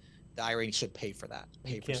account. The IRA should pay for that.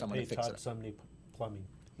 Pay for someone to fix it. Somebody plumbing.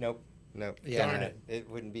 Nope. No. Yeah. Darn it. It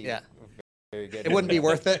wouldn't be Yeah. very good. It wouldn't be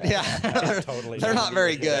worth it. Yeah. Totally. They're not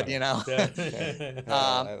very good, Yeah. you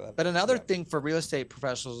know. But another thing for real estate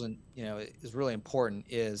professionals, and is really important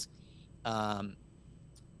is um,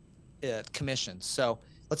 commissions. So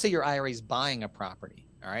let's say your IRA is buying a property,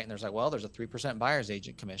 all right, and there's a 3% buyer's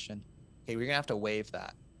agent commission. Okay, we're gonna have to waive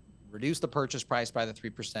that. Reduce the purchase price by the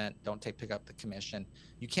 3%. Don't pick up the commission.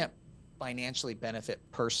 You can't financially benefit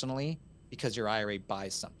personally because your IRA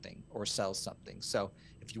buys something or sells something. So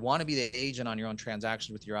if you want to be the agent on your own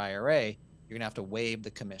transactions with your IRA, you're gonna have to waive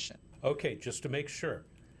the commission. Okay, just to make sure.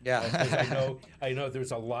 Yeah. Because I know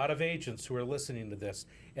there's a lot of agents who are listening to this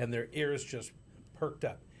and their ears just perked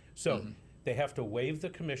up. So they have to waive the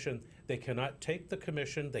commission. They cannot take the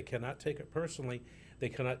commission. They cannot take it personally. They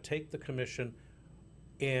cannot take the commission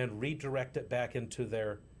and redirect it back into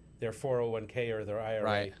their 401k or their IRA,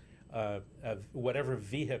 Right. Of whatever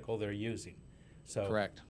vehicle they're using. So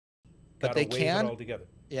Correct. But gotta they waive can, it all together.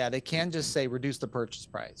 yeah, they can just say reduce the purchase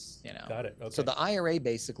price, Got it. Okay. So the IRA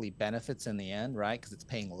basically benefits in the end, right? Because it's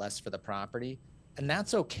paying less for the property, and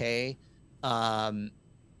that's okay.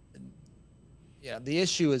 Yeah, the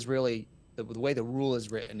issue is really the way the rule is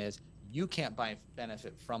written is you can't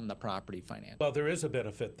benefit from the property financially. Well, there is a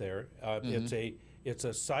benefit there. It's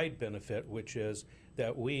a side benefit, which is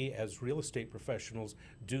that we, as real estate professionals,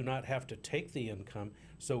 do not have to take the income,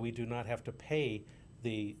 so we do not have to pay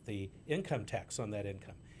the income tax on that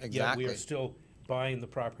income. Exactly. Yet we are still buying the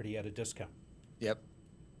property at a discount. Yep,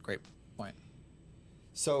 great point.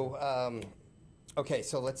 So, okay,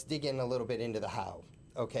 so let's dig in a little bit into the how.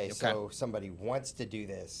 Okay, so somebody wants to do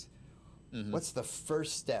this. What's the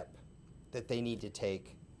first step that they need to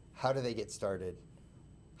take? How do they get started?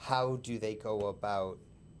 How do they go about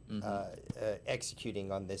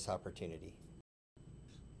executing on this opportunity?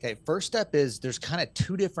 Okay, first step is there's kind of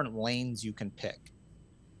two different lanes you can pick.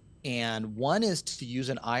 And one is to use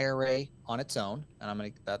an IRA on its own,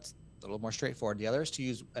 and that's a little more straightforward. The other is to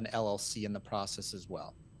use an LLC in the process as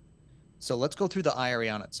well. So let's go through the IRA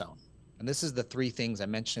on its own. And this is the three things I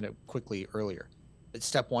mentioned it quickly earlier. But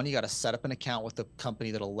step one, you got to set up an account with the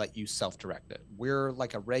company that'll let you self-direct it. We're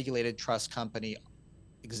like a regulated trust company,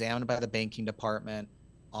 examined by the banking department,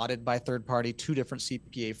 audited by third party, 2 different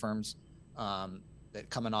CPA firms that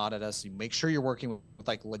come and audit us. You make sure you're working with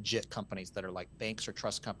like legit companies that are like banks or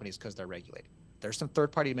trust companies because they're regulated. There's some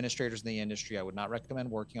third party administrators in the industry. I would not recommend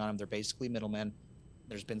working on them. They're basically middlemen.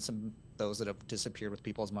 There's been those that have disappeared with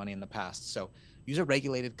people's money in the past. So use a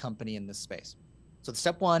regulated company in this space. So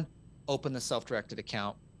step one, open the self-directed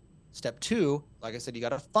account. Step two, like I said, you got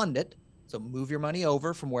to fund it. So move your money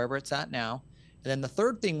over from wherever it's at now. And then the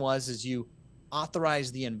third thing is you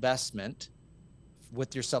authorize the investment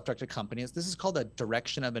with your self-directed company. This is called a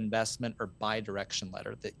direction of investment or buy direction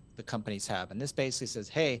letter that the companies have. And this basically says,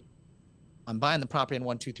 hey, I'm buying the property on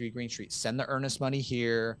 123 Green Street. Send the earnest money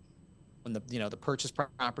here. When the purchase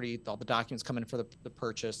property, all the documents come in for the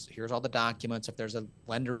purchase. Here's all the documents. If there's a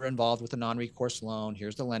lender involved with a non-recourse loan,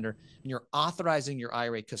 here's the lender. And you're authorizing your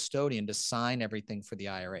IRA custodian to sign everything for the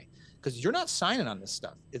IRA because you're not signing on this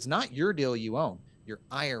stuff. It's not your deal you own. Your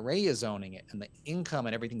IRA is owning it, and the income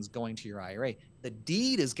and everything's going to your IRA. The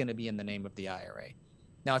deed is going to be in the name of the IRA.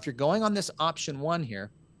 Now, if you're going on this option one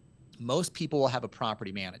here, most people will have a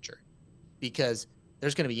property manager because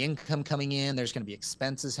there's going to be income coming in, there's going to be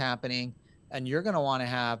expenses happening, and you're going to want to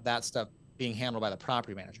have that stuff being handled by the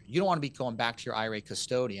property manager. You don't want to be going back to your IRA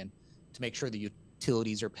custodian to make sure the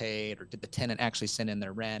utilities are paid or did the tenant actually send in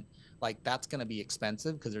their rent. Like that's going to be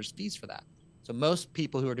expensive because there's fees for that. So most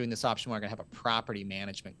people who are doing this option are going to have a property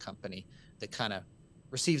management company that kind of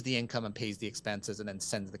receives the income and pays the expenses and then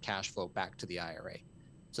sends the cash flow back to the IRA.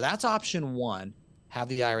 So that's option one, have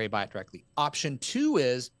the IRA buy it directly. Option two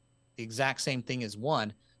is the exact same thing as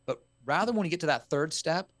one, but rather when you get to that third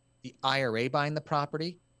step, the IRA buying the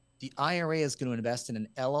property, the IRA is going to invest in an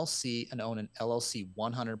LLC and own an LLC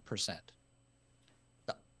 100%.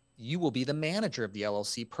 You will be the manager of the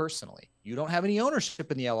LLC personally. You don't have any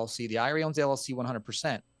ownership in the LLC. The IRA owns the LLC 100%,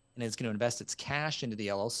 and it's going to invest its cash into the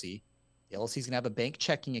LLC. The LLC is going to have a bank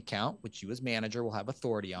checking account, which you as manager will have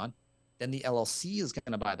authority on. Then the LLC is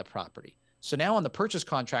going to buy the property. So now on the purchase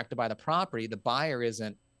contract to buy the property, the buyer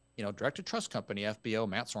isn't, Directed Trust Company, FBO,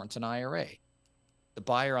 Matt Sorensen IRA. The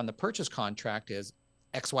buyer on the purchase contract is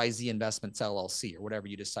XYZ Investments LLC or whatever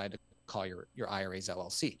you decide to call your IRA's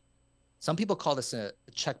LLC. Some people call this a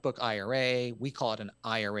checkbook IRA. We call it an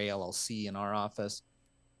IRA LLC in our office.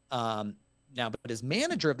 Now, but as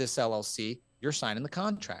manager of this LLC, you're signing the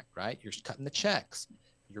contract, right? You're cutting the checks.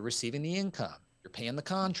 You're receiving the income. You're paying the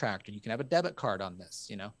contractor. You can have a debit card on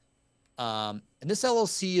this, And this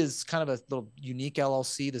LLC is kind of a little unique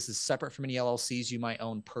LLC. This is separate from any LLCs you might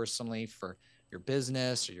own personally for your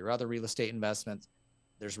business or your other real estate investments.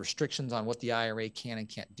 There's restrictions on what the IRA can and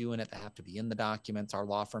can't do in it that have to be in the documents. Our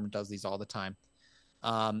law firm does these all the time.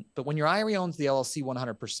 But when your IRA owns the LLC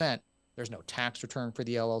 100%, there's no tax return for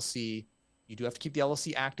the LLC. You do have to keep the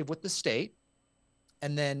LLC active with the state.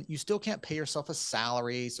 And then you still can't pay yourself a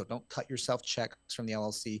salary. So don't cut yourself checks from the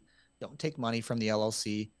LLC. Don't take money from the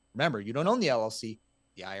LLC. Remember, you don't own the LLC.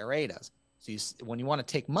 The IRA does. So when you want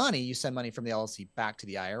to take money, you send money from the LLC back to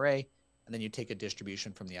the IRA, and then you take a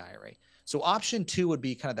distribution from the IRA. So option 2 would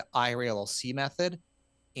be kind of the IRA LLC method.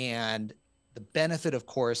 And the benefit, of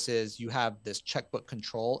course, is you have this checkbook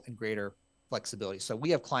control and greater flexibility. So we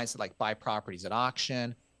have clients that like buy properties at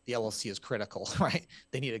auction. The LLC is critical, right?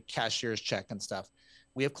 They need a cashier's check and stuff.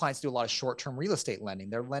 We have clients do a lot of short-term real estate lending.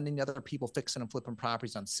 They're lending to other people, fixing and flipping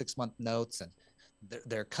properties on 6-month notes, and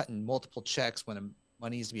they're cutting multiple checks when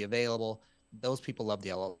money needs to be available. Those people love the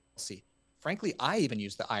LLC. Frankly, I even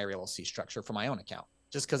use the IRA LLC structure for my own account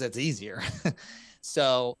just because it's easier.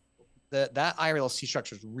 So that IRA LLC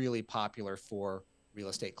structure is really popular for real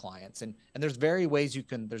estate clients. And there's very ways you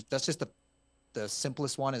can, that's just the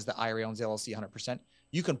simplest one is the IRA owns the LLC 100%.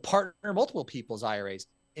 You can partner multiple people's IRAs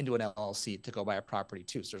into an LLC to go buy a property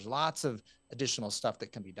too. So there's lots of additional stuff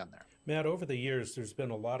that can be done there. Matt, over the years, there's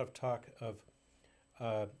been a lot of talk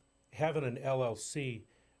of having an LLC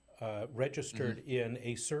registered in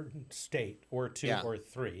a certain state or two or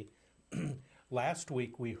three. Last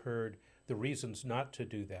week, we heard the reasons not to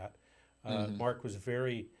do that. Mark was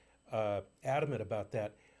very adamant about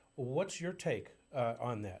that. What's your take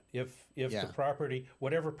on that? If the property,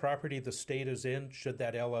 whatever property the state is in, should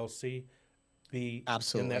that LLC be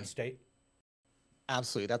in that state?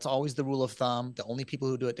 Absolutely. That's always the rule of thumb. The only people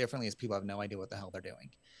who do it differently is people who have no idea what the hell they're doing.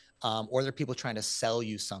 Or they're people trying to sell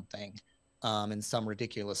you something in some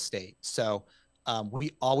ridiculous state. So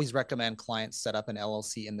we always recommend clients set up an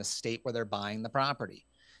LLC in the state where they're buying the property.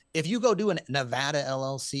 If you go do a Nevada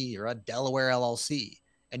LLC or a Delaware LLC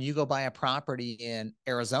and you go buy a property in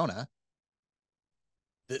Arizona,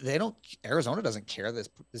 Arizona doesn't care this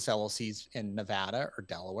LLC's in Nevada or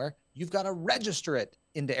Delaware. You've got to register it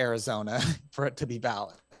into Arizona for it to be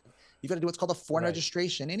valid. You've got to do what's called a foreign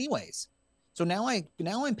registration anyways. So now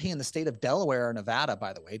I'm paying the state of Delaware or Nevada,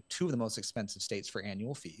 by the way, 2 of the most expensive states for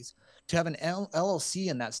annual fees, to have an LLC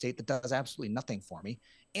in that state that does absolutely nothing for me.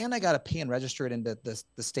 And I got to pay and register it into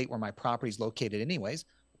the state where my property is located anyways.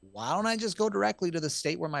 Why don't I just go directly to the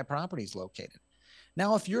state where my property is located?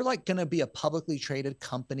 Now, if you're like going to be a publicly traded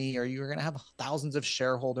company or you're going to have thousands of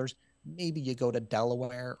shareholders, maybe you go to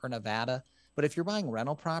Delaware or Nevada. But if you're buying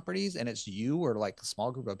rental properties and it's you or like a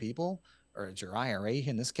small group of people, or it's your IRA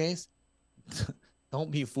in this case, don't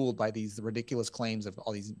be fooled by these ridiculous claims of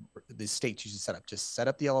all these states you should set up. Just set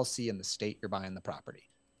up the LLC in the state you're buying the property.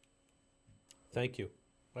 Thank you.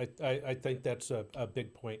 I think that's a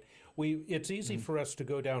big point. It's easy for us to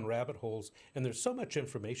go down rabbit holes, and there's so much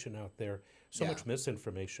information out there, so much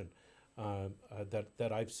misinformation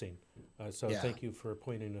that I've seen. So thank you for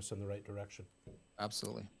pointing us in the right direction.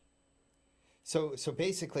 Absolutely. So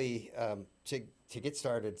basically, to get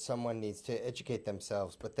started, someone needs to educate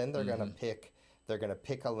themselves, but then they're gonna pick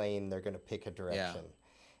a lane, they're gonna pick a direction,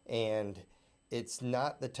 and it's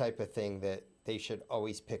not the type of thing that they should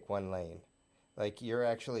always pick one lane. Like you're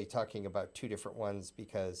actually talking about 2 different ones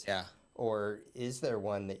because, or is there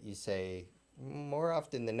one that you say more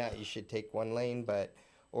often than not you should take one lane,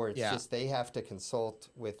 or it's just they have to consult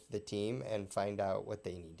with the team and find out what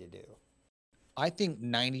they need to do? I think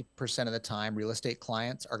 90% of the time, real estate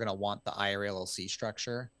clients are going to want the IRA LLC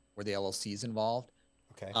structure where the LLC is involved.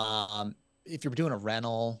 Okay. If you're doing a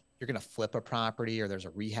rental, you're going to flip a property or there's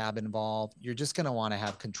a rehab involved, you're just going to want to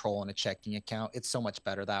have control in a checking account. It's so much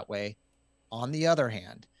better that way. On the other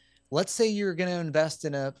hand, let's say you're going to invest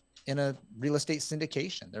in a real estate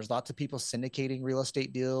syndication. There's lots of people syndicating real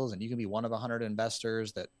estate deals, and you can be one of 100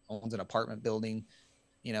 investors that owns an apartment building,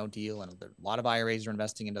 deal. And a lot of IRAs are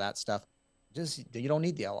investing into that stuff. You don't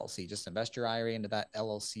need the LLC. Just invest your IRA into that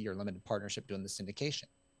LLC or limited partnership doing the syndication.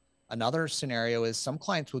 Another scenario is some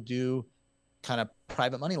clients will do kind of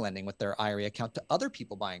private money lending with their IRA account to other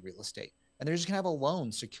people buying real estate. And they're just going to have a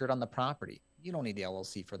loan secured on the property. You don't need the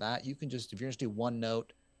LLC for that. You can just, if you're going to do one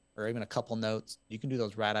note or even a couple notes, you can do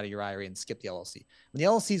those right out of your IRA and skip the LLC. And the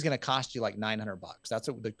LLC is going to cost you like $900. That's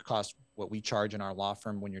what we charge in our law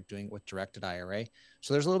firm when you're doing it with directed IRA.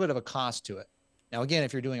 So there's a little bit of a cost to it. Now, again,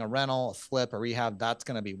 if you're doing a rental, a flip, a rehab, that's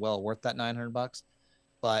going to be well worth that $900.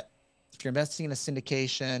 But if you're investing in a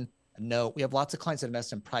syndication, a note, we have lots of clients that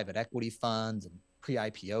invest in private equity funds and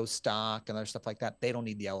pre-IPO stock and other stuff like that, they don't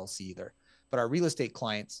need the LLC either. But our real estate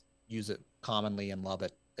clients use it commonly and love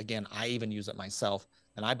it. Again, I even use it myself,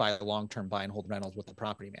 and I buy long-term buy and hold rentals with the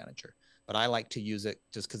property manager. But I like to use it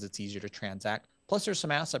just because it's easier to transact. Plus, there's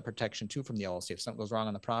some asset protection too from the LLC. If something goes wrong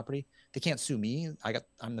on the property, they can't sue me.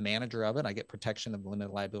 I'm the manager of it. I get protection of the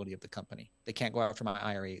limited liability of the company. They can't go after my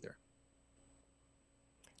IRA either.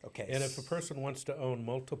 Okay. And if a person wants to own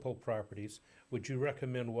multiple properties, would you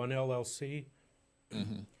recommend one LLC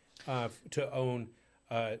to own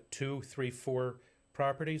 2, 3, 4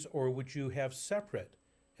 properties, or would you have separate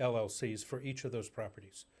LLCs for each of those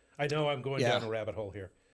properties? I know I'm going down a rabbit hole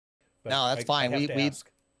here. But no, that's fine. I have to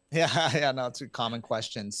ask. Yeah, no, it's a common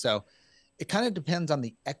question. So it kind of depends on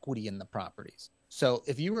the equity in the properties. So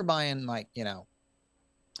if you were buying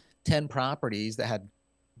 10 properties that had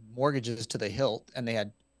mortgages to the hilt and they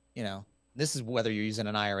had, this is whether you're using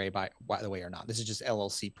an IRA by the way or not. This is just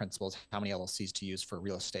LLC principles, how many LLCs to use for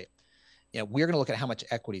real estate. We're going to look at how much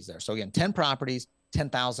equity is there. So again, 10 properties,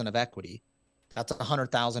 10,000 of equity. That's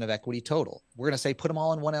 100,000 of equity total. We're going to say put them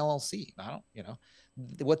all in one LLC.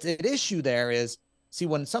 What's at issue there is, see,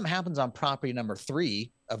 when something happens on property number 3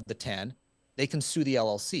 of the 10, they can sue the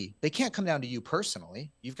LLC. They can't come down to you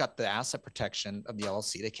personally. You've got the asset protection of the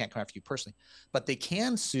LLC. They can't come after you personally, but they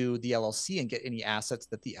can sue the LLC and get any assets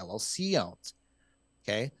that the LLC owns.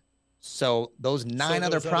 Okay. So those 9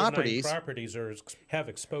 other properties have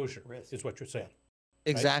exposure, is what you're saying.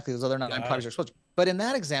 Exactly. Right? Those other 9 properties are exposed. But in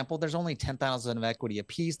that example, there's only 10,000 of equity a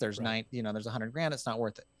piece. There's there's $100,000. It's not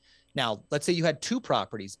worth it. Now, let's say you had 2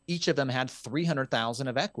 properties. Each of them had 300,000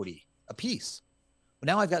 of equity a piece.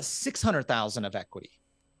 Now I've got 600,000 of equity.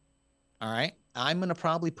 All right. I'm going to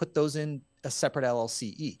probably put those in a separate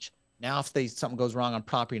LLC each. Now, if something goes wrong on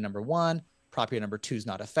property number 1, property number 2 is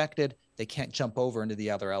not affected, they can't jump over into the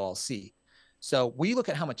other LLC. So we look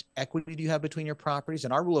at how much equity do you have between your properties.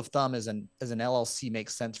 And our rule of thumb is an LLC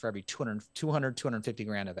makes sense for every 250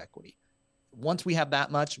 grand of equity. Once we have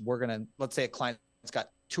that much, let's say a client's got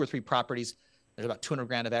 2 or 3 properties. There's about 200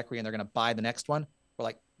 grand of equity and they're going to buy the next one. We're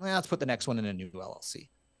like, well, let's put the next one in a new LLC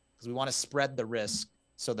because we want to spread the risk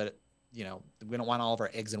so that, we don't want all of our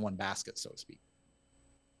eggs in one basket, so to speak.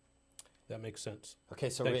 That makes sense. Okay,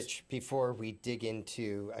 so thanks. Rich, before we dig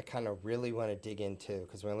into, I kind of really want to dig into,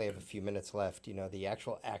 because we only have a few minutes left, the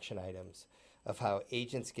actual action items of how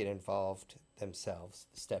agents get involved themselves,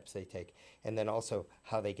 the steps they take, and then also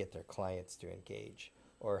how they get their clients to engage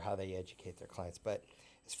or how they educate their clients. But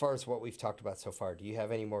as far as what we've talked about so far, do you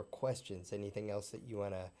have any more questions? Anything else that you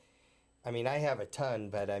want to... I have a ton,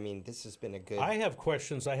 but this has been a good... I have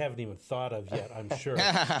questions I haven't even thought of yet, I'm sure.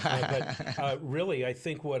 But really, I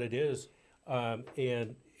think what it is,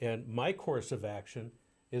 and my course of action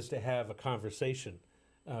is to have a conversation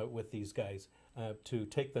with these guys to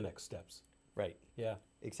take the next steps. Right. Yeah.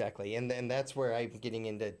 Exactly. And that's where I'm getting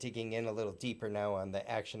into digging in a little deeper now on the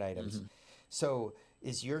action items. Mm-hmm. So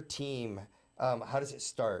is your team... how does it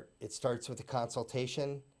start? It starts with a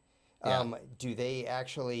consultation. Yeah. Do they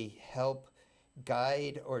actually help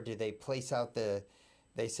guide, or do they place out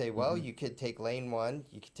they say, well, you could take lane 1,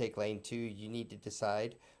 you could take lane 2, you need to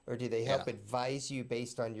decide, or do they help advise you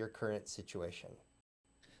based on your current situation?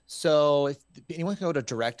 So if anyone can go to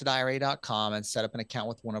directedira.com and set up an account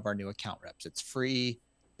with one of our new account reps. It's free.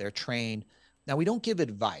 They're trained. Now, we don't give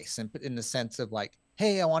advice in the sense of like,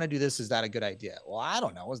 hey, I want to do this. Is that a good idea? Well, I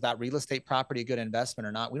don't know. Is that real estate property a good investment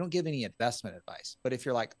or not? We don't give any investment advice. But if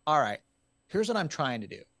you're like, all right, here's what I'm trying to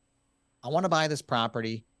do. I want to buy this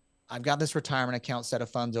property. I've got this retirement account set of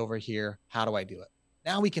funds over here. How do I do it?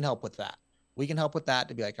 Now we can help with that. We can help with that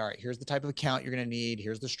to be like, all right, here's the type of account you're going to need.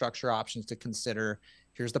 Here's the structure options to consider.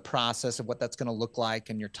 Here's the process of what that's going to look like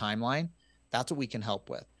and your timeline. That's what we can help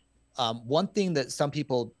with. One thing that some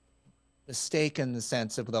people mistake in the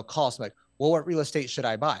sense of they'll call us like, well, what real estate should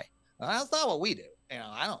I buy? Well, that's not what we do.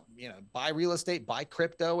 I don't, buy real estate, buy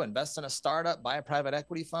crypto, invest in a startup, buy a private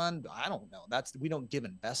equity fund. I don't know. We don't give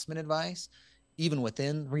investment advice, even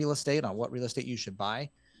within real estate on what real estate you should buy.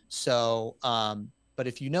 So, but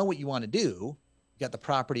if you know what you want to do, you got the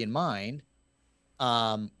property in mind,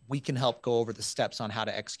 we can help go over the steps on how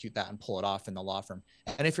to execute that and pull it off in the law firm.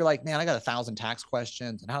 And if you're like, man, I got 1,000 tax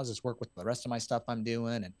questions and how does this work with the rest of my stuff I'm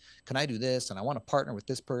doing? And can I do this? And I want to partner with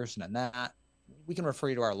this person and that, we can refer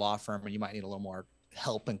you to our law firm, and you might need a little more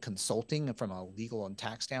help and consulting from a legal and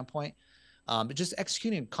tax standpoint. But just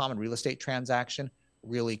executing a common real estate transaction,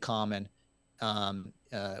 really common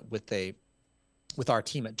with our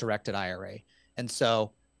team at Directed IRA. And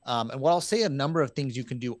so, and what I'll say, a number of things you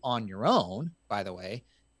can do on your own, by the way,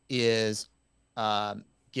 is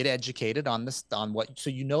get educated on this, so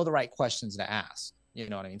you know the right questions to ask. You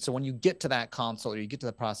know what I mean? So when you get to that consult or you get to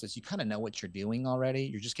the process, you kind of know what you're doing already.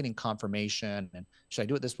 You're just getting confirmation. And should I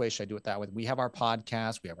do it this way? Should I do it that way? We have our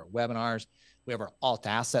podcast, we have our webinars, we have our Alt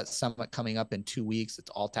Asset Summit coming up in 2 weeks. It's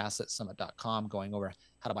altassetsummit.com, going over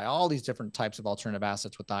how to buy all these different types of alternative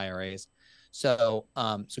assets with IRAs. So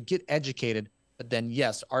get educated. But then,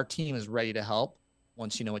 yes, our team is ready to help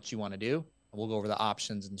once you know what you want to do. We'll go over the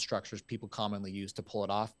options and structures people commonly use to pull it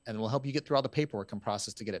off, and we'll help you get through all the paperwork and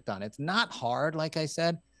process to get it done. It's not hard, like I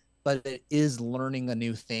said, but it is learning a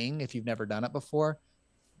new thing if you've never done it before.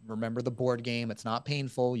 Remember the board game. It's not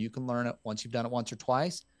painful. You can learn it once you've done it once or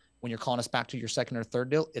twice. When you're calling us back to your second or third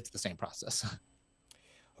deal, it's the same process.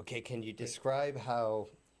 Okay, can you describe how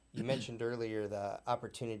you mentioned earlier the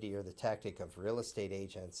opportunity or the tactic of real estate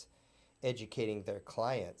agents educating their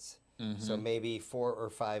clients? So maybe 4 or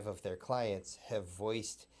 5 of their clients have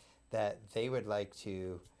voiced that they would like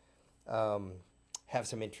to have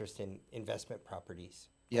some interest in investment properties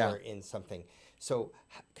or in something. So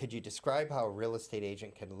could you describe how a real estate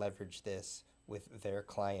agent can leverage this with their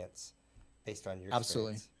clients based on your experience?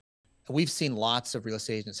 Absolutely. We've seen lots of real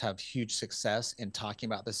estate agents have huge success in talking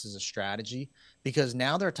about this as a strategy, because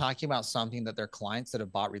now they're talking about something that their clients that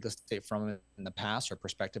have bought real estate from them in the past or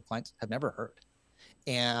prospective clients have never heard.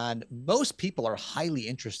 And most people are highly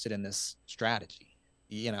interested in this strategy.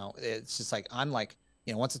 You know, it's just like, I'm like,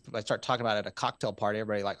 you know, once I start talking about it at a cocktail party,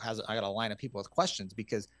 everybody like I got a line of people with questions,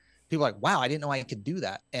 because people are like, wow, I didn't know I could do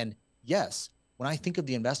that. And yes, when I think of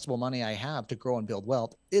the investable money I have to grow and build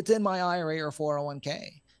wealth, it's in my IRA or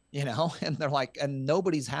 401k, you know, and they're like, and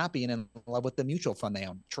nobody's happy and in love with the mutual fund they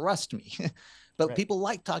own. Trust me. But people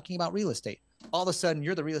like talking about real estate. All of a sudden,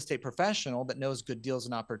 you're the real estate professional that knows good deals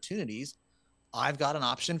and opportunities. I've got an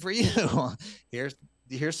option for you. Here's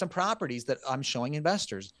some properties that I'm showing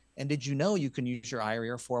investors. And did you know you can use your IRA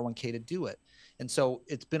or 401k to do it? And so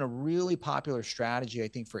it's been a really popular strategy, I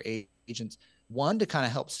think, for agents. One, to kind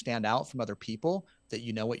of help stand out from other people that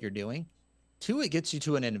you know what you're doing. Two, it gets you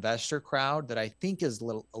to an investor crowd that I think is a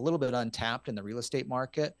little bit untapped in the real estate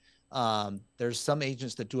market. There's some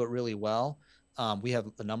agents that do it really well. We have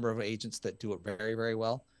a number of agents that do it very, very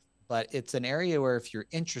well. But it's an area where if you're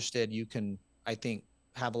interested, you can, I think,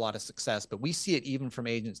 have a lot of success. But we see it even from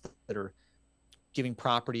agents that are giving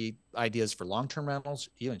property ideas for long-term rentals,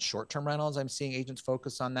 even short-term rentals. I'm seeing agents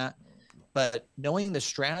focus on that. But knowing the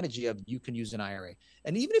strategy of you can use an IRA.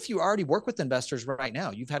 And even if you already work with investors right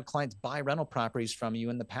now, you've had clients buy rental properties from you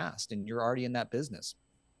in the past and you're already in that business.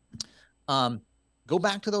 Go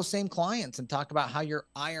back to those same clients and talk about how your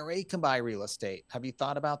IRA can buy real estate. Have you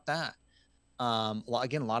thought about that?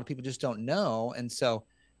 Again, a lot of people just don't know. And so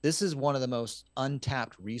this is one of the most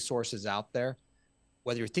untapped resources out there.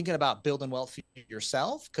 Whether you're thinking about building wealth for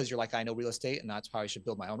yourself, because you're like, I know real estate and that's how I should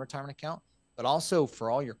build my own retirement account, but also for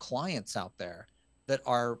all your clients out there that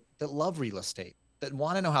love real estate, that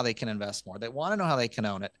want to know how they can invest more, that want to know how they can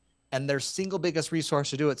own it. And their single biggest resource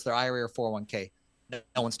to do it's their IRA or 401k.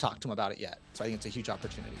 No one's talked to them about it yet. So I think it's a huge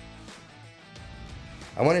opportunity.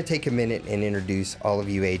 I want to take a minute and introduce all of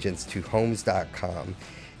you agents to Homes.com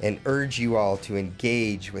and urge you all to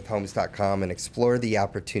engage with Homes.com and explore the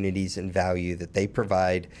opportunities and value that they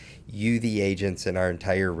provide you, the agents, and our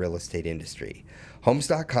entire real estate industry.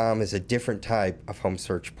 Homes.com is a different type of home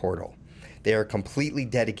search portal. They are completely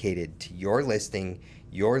dedicated to your listing,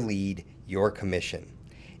 your lead, your commission.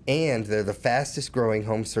 And they're the fastest growing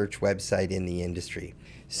home search website in the industry.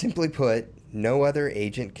 Simply put, no other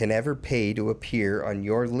agent can ever pay to appear on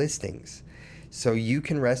your listings. So you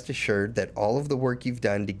can rest assured that all of the work you've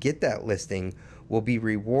done to get that listing will be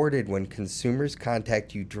rewarded when consumers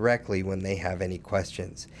contact you directly when they have any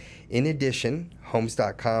questions. In addition,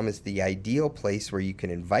 Homes.com is the ideal place where you can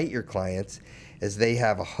invite your clients, as they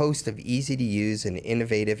have a host of easy-to-use and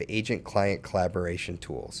innovative agent-client collaboration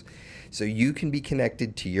tools. So you can be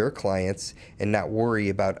connected to your clients and not worry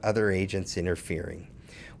about other agents interfering.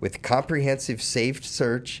 With comprehensive saved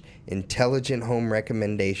search, intelligent home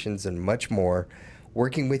recommendations, and much more,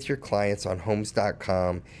 working with your clients on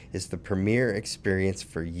Homes.com is the premier experience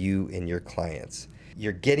for you and your clients.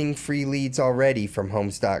 You're getting free leads already from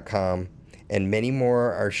Homes.com, and many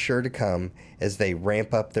more are sure to come as they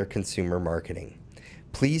ramp up their consumer marketing.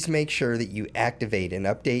 Please make sure that you activate and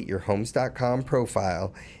update your Homes.com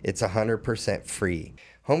profile. It's 100% free.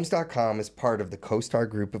 Homes.com is part of the CoStar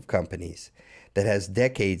Group of companies that has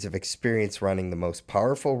decades of experience running the most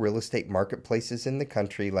powerful real estate marketplaces in the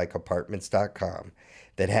country, like Apartments.com,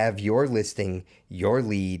 that have your listing, your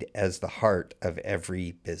lead as the heart of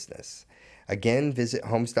every business. Again, visit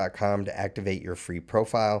homes.com to activate your free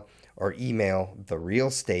profile or email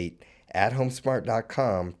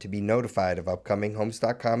therealestate@homesmart.com to be notified of upcoming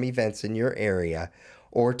Homes.com events in your area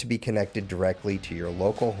or to be connected directly to your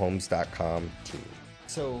local Homes.com team.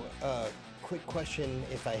 So, quick question,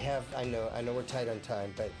 if I have, I know we're tight on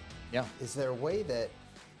time, but Yeah. is there a way that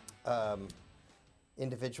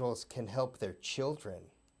individuals can help their children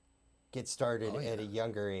get started at a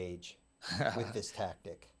younger age with this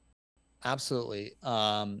tactic? Absolutely.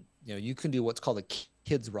 You can do what's called a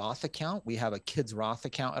kids Roth account. We have a kids Roth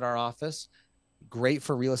account at our office. Great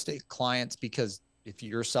for real estate clients, because if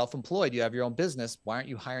you're self-employed, you have your own business, why aren't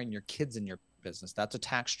you hiring your kids in your business? That's a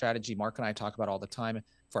tax strategy Mark and I talk about all the time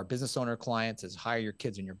for our business owner clients, is hire your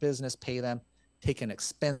kids in your business, pay them, take an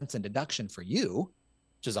expense and deduction for you,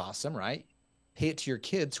 which is awesome, right? Pay it to your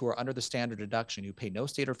kids who are under the standard deduction. You pay no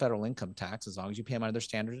state or federal income tax as long as you pay them under their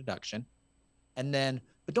standard deduction. And then,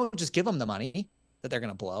 but don't just give them the money that they're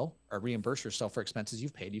going to blow or reimburse yourself for expenses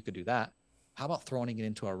you've paid. You could do that. How about throwing it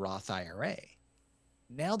into a Roth IRA?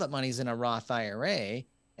 Now that money's in a Roth IRA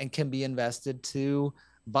and can be invested to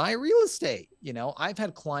buy real estate. I've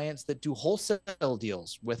had clients that do wholesale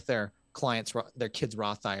deals with their clients, their kids'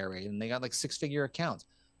 Roth IRA, and they got like 6-figure accounts.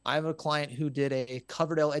 I have a client who did a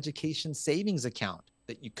Coverdell education savings account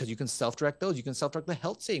because you can self-direct those. You can self-direct the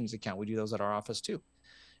health savings account. We do those at our office too.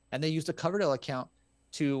 And they used a Coverdell account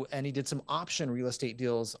and he did some option real estate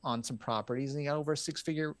deals on some properties, and he got over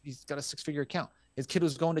he's got a 6-figure account. His kid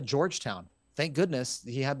was going to Georgetown. Thank goodness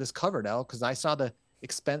he had this Coverdell, because I saw the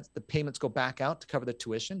payments go back out to cover the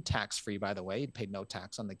tuition, tax-free, by the way. He paid no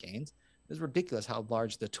tax on the gains. It was ridiculous how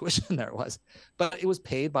large the tuition there was, but it was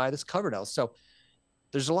paid by this Coverdell. So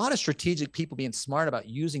there's a lot of strategic people being smart about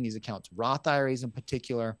using these accounts, Roth IRAs in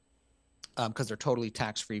particular, because they're totally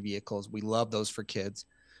tax-free vehicles. We love those for kids.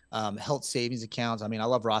 Health savings accounts. I mean, I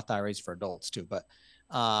love Roth IRAs for adults too, but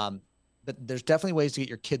there's definitely ways to get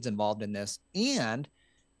your kids involved in this. And,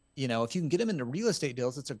 if you can get them into real estate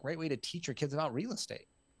deals, it's a great way to teach your kids about real estate,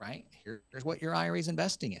 right? Here's what your IRA is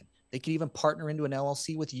investing in. They could even partner into an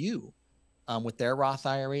LLC with you, with their Roth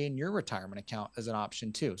IRA and your retirement account as an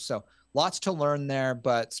option too. So lots to learn there,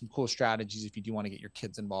 but some cool strategies if you do want to get your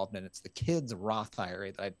kids involved in. It's the kids Roth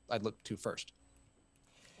IRA that I'd look to first.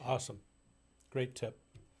 Awesome. Great tip.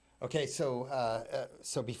 Okay, so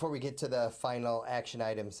before we get to the final action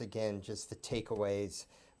items, again, just the takeaways.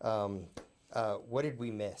 What did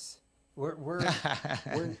we miss? We're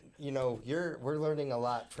learning a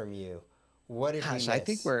lot from you. What did we miss? I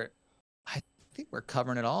think we're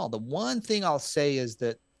covering it all. The one thing I'll say is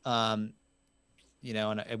that, and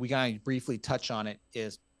we gotta briefly touch on it,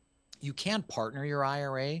 is you can partner your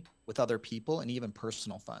IRA with other people and even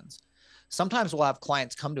personal funds. Sometimes we'll have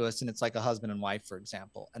clients come to us and it's like a husband and wife, for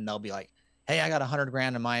example, and they'll be like, hey, I got 100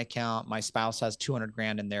 grand in my account. My spouse has 200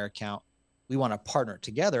 grand in their account. We want to partner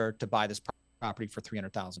together to buy this property for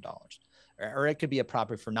 $300,000. Or it could be a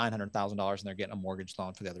property for $900,000 and they're getting a mortgage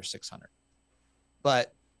loan for the other 600.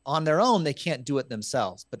 But on their own, they can't do it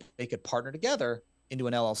themselves, but they could partner together into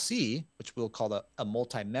an LLC, which we'll call a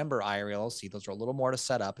multi-member IRA LLC. Those are a little more to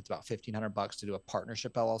set up. It's about $1,500 to do a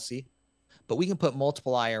partnership LLC. But we can put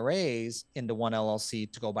multiple IRAs into one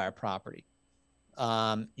LLC to go buy a property.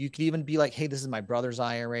 You could even be like, hey, this is my brother's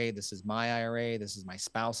IRA. This is my IRA. This is my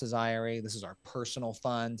spouse's IRA. This is our personal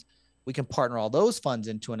funds. We can partner all those funds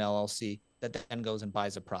into an LLC that then goes and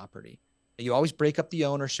buys a property. You always break up the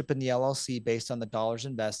ownership in the LLC based on the dollars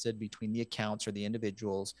invested between the accounts or the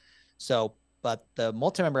individuals. But the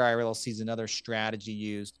multi-member IRA LLC is another strategy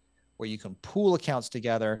used where you can pool accounts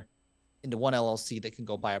together into one LLC that can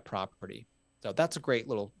go buy a property. So that's a great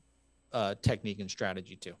little technique and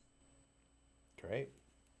strategy too. Great.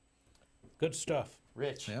 Good stuff.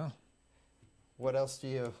 Rich, Yeah. what else do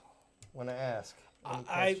you want to ask? I'm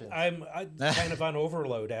kind of on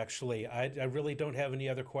overload, actually. I really don't have any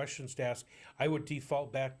other questions to ask. I would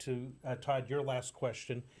default back to, Todd, your last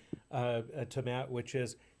question to Matt, which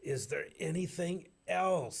is there anything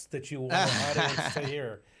else that you want our audience to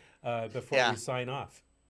hear before we sign off?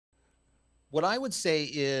 What I would say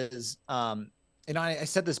is, and I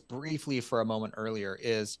said this briefly for a moment earlier,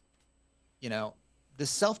 is, the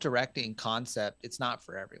self-directing concept, it's not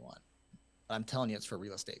for everyone. I'm telling you, it's for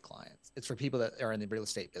real estate clients. It's for people that are in the real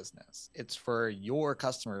estate business. It's for your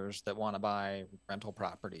customers that want to buy rental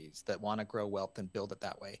properties, that want to grow wealth and build it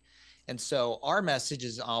that way. And so our message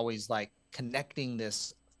is always like connecting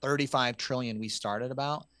this 35 trillion we started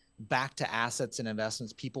about back to assets and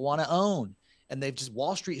investments people want to own. And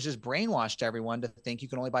Wall Street has just brainwashed everyone to think you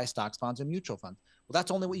can only buy stocks, bonds, and mutual funds. Well, that's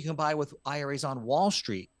only what you can buy with IRAs on Wall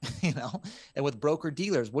Street, and with broker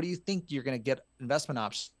dealers. What do you think you're going to get investment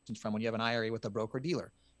options from when you have an IRA with a broker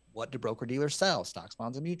dealer? What do broker dealers sell? Stocks,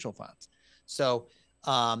 bonds, and mutual funds. So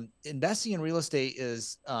investing in real estate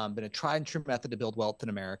has been a tried and true method to build wealth in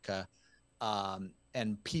America.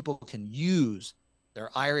 And people can use their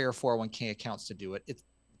IRA or 401k accounts to do it.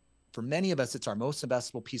 For many of us, it's our most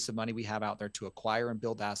investable piece of money we have out there to acquire and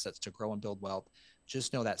build assets, to grow and build wealth.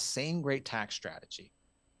 Just know that same great tax strategy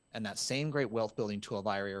and that same great wealth building tool of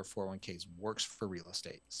IRA or 401ks works for real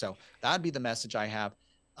estate. So that'd be the message I have.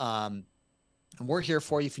 And we're here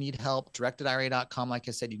for you if you need help. DirectedIRA.com. Like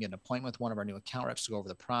I said, you get an appointment with one of our new account reps to go over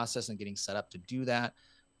the process and getting set up to do that.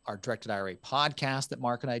 Our Directed IRA podcast that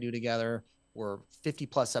Mark and I do together. We're 50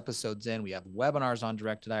 plus episodes in. We have webinars on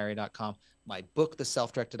DirectedIRA.com. My book, The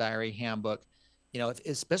Self-Directed IRA Handbook.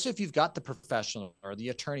 Especially if you've got the professional or the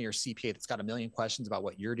attorney or CPA that's got a million questions about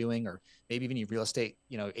what you're doing, or maybe even you real estate,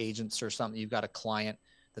 agents or something. You've got a client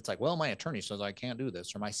that's like, well, my attorney says I can't do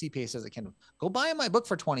this, or my CPA says I can't. Go buy my book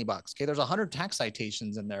for $20. Okay, there's 100 tax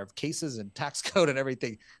citations in there of cases and tax code and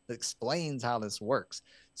everything that explains how this works.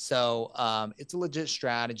 So it's a legit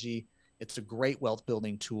strategy. It's a great wealth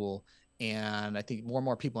building tool. And I think more and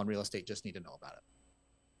more people in real estate just need to know about it.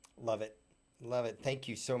 Love it. Love it. Thank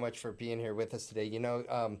you so much for being here with us today.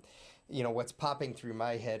 What's popping through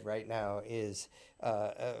my head right now is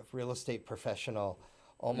a real estate professional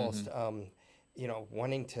almost,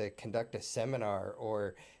 wanting to conduct a seminar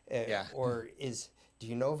do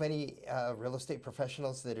you know of any real estate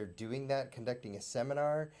professionals that are doing that, conducting a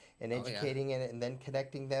seminar and educating it and then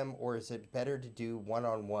connecting them? Or is it better to do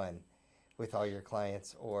one-on-one with all your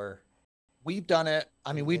clients? Or we've done it.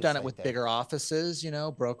 I mean, we've done it with bigger offices,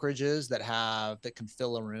 brokerages that can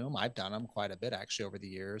fill a room. I've done them quite a bit actually over the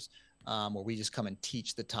years, where we just come and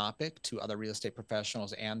teach the topic to other real estate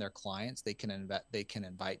professionals and their clients. They can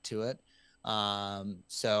invite to it.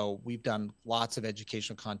 So we've done lots of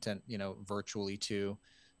educational content, virtually too.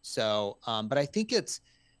 So, but I think it's,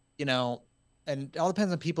 and it all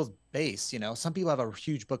depends on people's base. Some people have a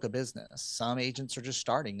huge book of business. Some agents are just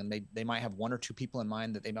starting and they might have one or two people in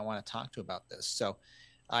mind that they might want to talk to about this. So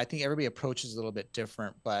I think everybody approaches a little bit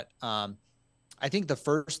different, but I think the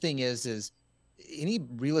first thing is any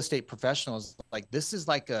real estate professionals, like this is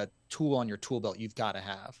like a tool on your tool belt you've got to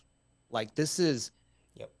have. Like this is,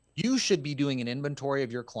 you should be doing an inventory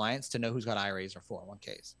of your clients to know who's got IRAs or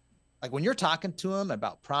 401ks. Like when you're talking to them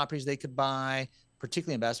about properties they could buy,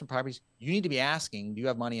 particularly investment properties, you need to be asking, do you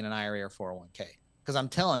have money in an IRA or 401k? Because I'm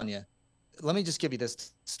telling you, let me just give you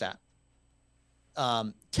this stat.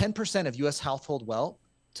 10% of U.S. household wealth,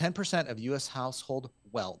 10% of U.S. household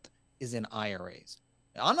wealth is in IRAs.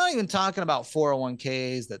 Now, I'm not even talking about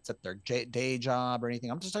 401ks that's at their day job or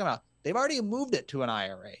anything. I'm just talking about they've already moved it to an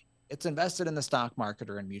IRA. It's invested in the stock market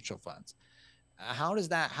or in mutual funds.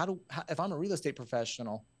 If I'm a real estate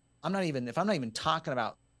professional, if I'm not even talking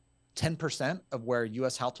about 10% of where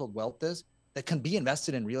U.S. household wealth is that can be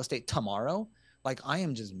invested in real estate tomorrow, like I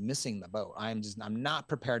am just missing the boat. I'm not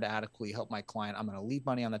prepared to adequately help my client. I'm going to leave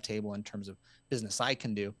money on the table in terms of business I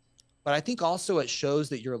can do. But I think also it shows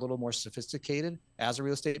that you're a little more sophisticated as a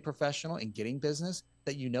real estate professional in getting business,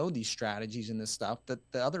 that these strategies and this stuff that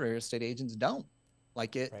the other real estate agents don't.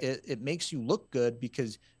 Like it makes you look good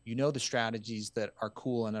because the strategies that are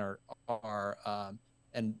cool and are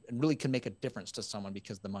and really can make a difference to someone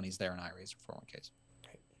because the money's there in IRAs or 401ks.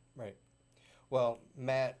 Right. Well,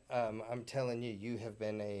 Matt, I'm telling you, you have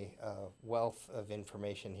been a wealth of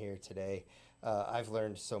information here today. I've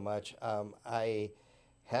learned so much. I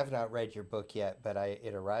have not read your book yet, but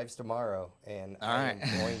it arrives tomorrow, and I'm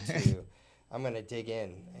going to dig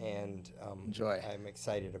in and enjoy. I'm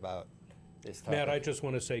excited about this topic. Matt, I just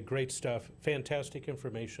want to say great stuff, fantastic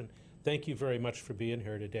information. Thank you very much for being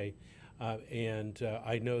here today. And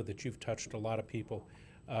I know that you've touched a lot of people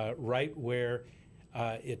right where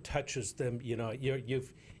it touches them.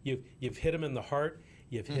 You've hit them in the heart.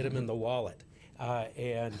 You've hit them in the wallet.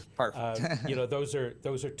 Those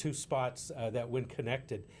are two spots that, when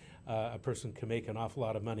connected, a person can make an awful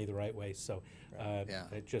lot of money the right way. So,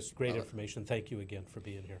 just great information. Thank you again for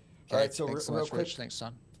being here. All right. So thanks so real much, quick, Rich. Thanks,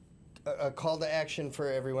 son. A call to action for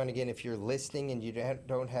everyone again. If you're listening and you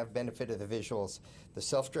don't have benefit of the visuals, the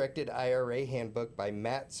Self-Directed IRA Handbook by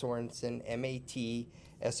Matt Sorensen, MattSorensen,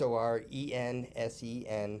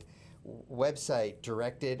 website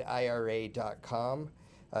directedira.com.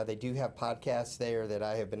 They do have podcasts there that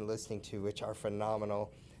I have been listening to, which are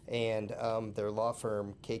phenomenal, and their law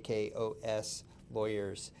firm KKOS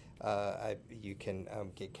Lawyers. You can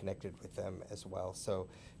get connected with them as well. So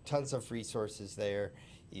tons of resources there.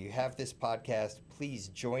 You have this podcast. Please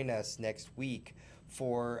join us next week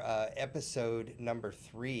for episode number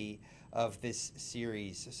 3 of this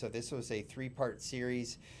series. So this was a 3-part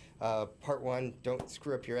series. Part 1, don't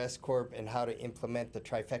screw up your S-Corp and how to implement the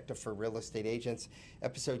trifecta for real estate agents.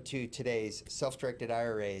 Episode 2, today's self-directed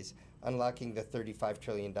IRAs, unlocking the $35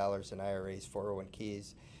 trillion in IRAs,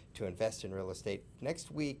 401ks to invest in real estate.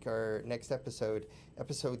 Next week, or next episode,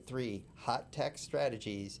 episode 3, hot tax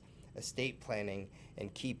strategies, estate planning,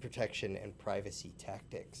 and key protection and privacy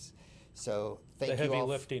tactics. So thank the you heavy all.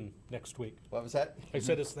 lifting next week. What was that? I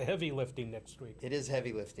said it's the heavy lifting next week. It is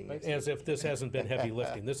heavy lifting next As if this hasn't been heavy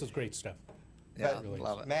lifting. This is great stuff. Yeah, But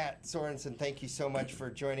love it. Matt Sorensen, thank you so much for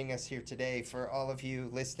joining us here today. For all of you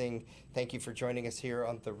listening, thank you for joining us here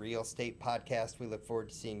on the Real Estate Podcast. We look forward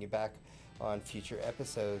to seeing you back on future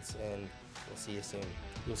episodes, and we'll see you soon.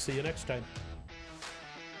 We'll see you next time.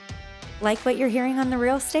 Like what you're hearing on The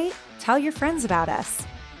Real Estate? Tell your friends about us.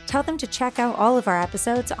 Tell them to check out all of our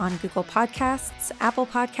episodes on Google Podcasts, Apple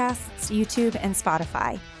Podcasts, YouTube, and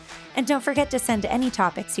Spotify. And don't forget to send any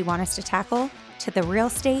topics you want us to tackle to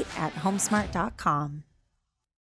therealestate@homesmart.com.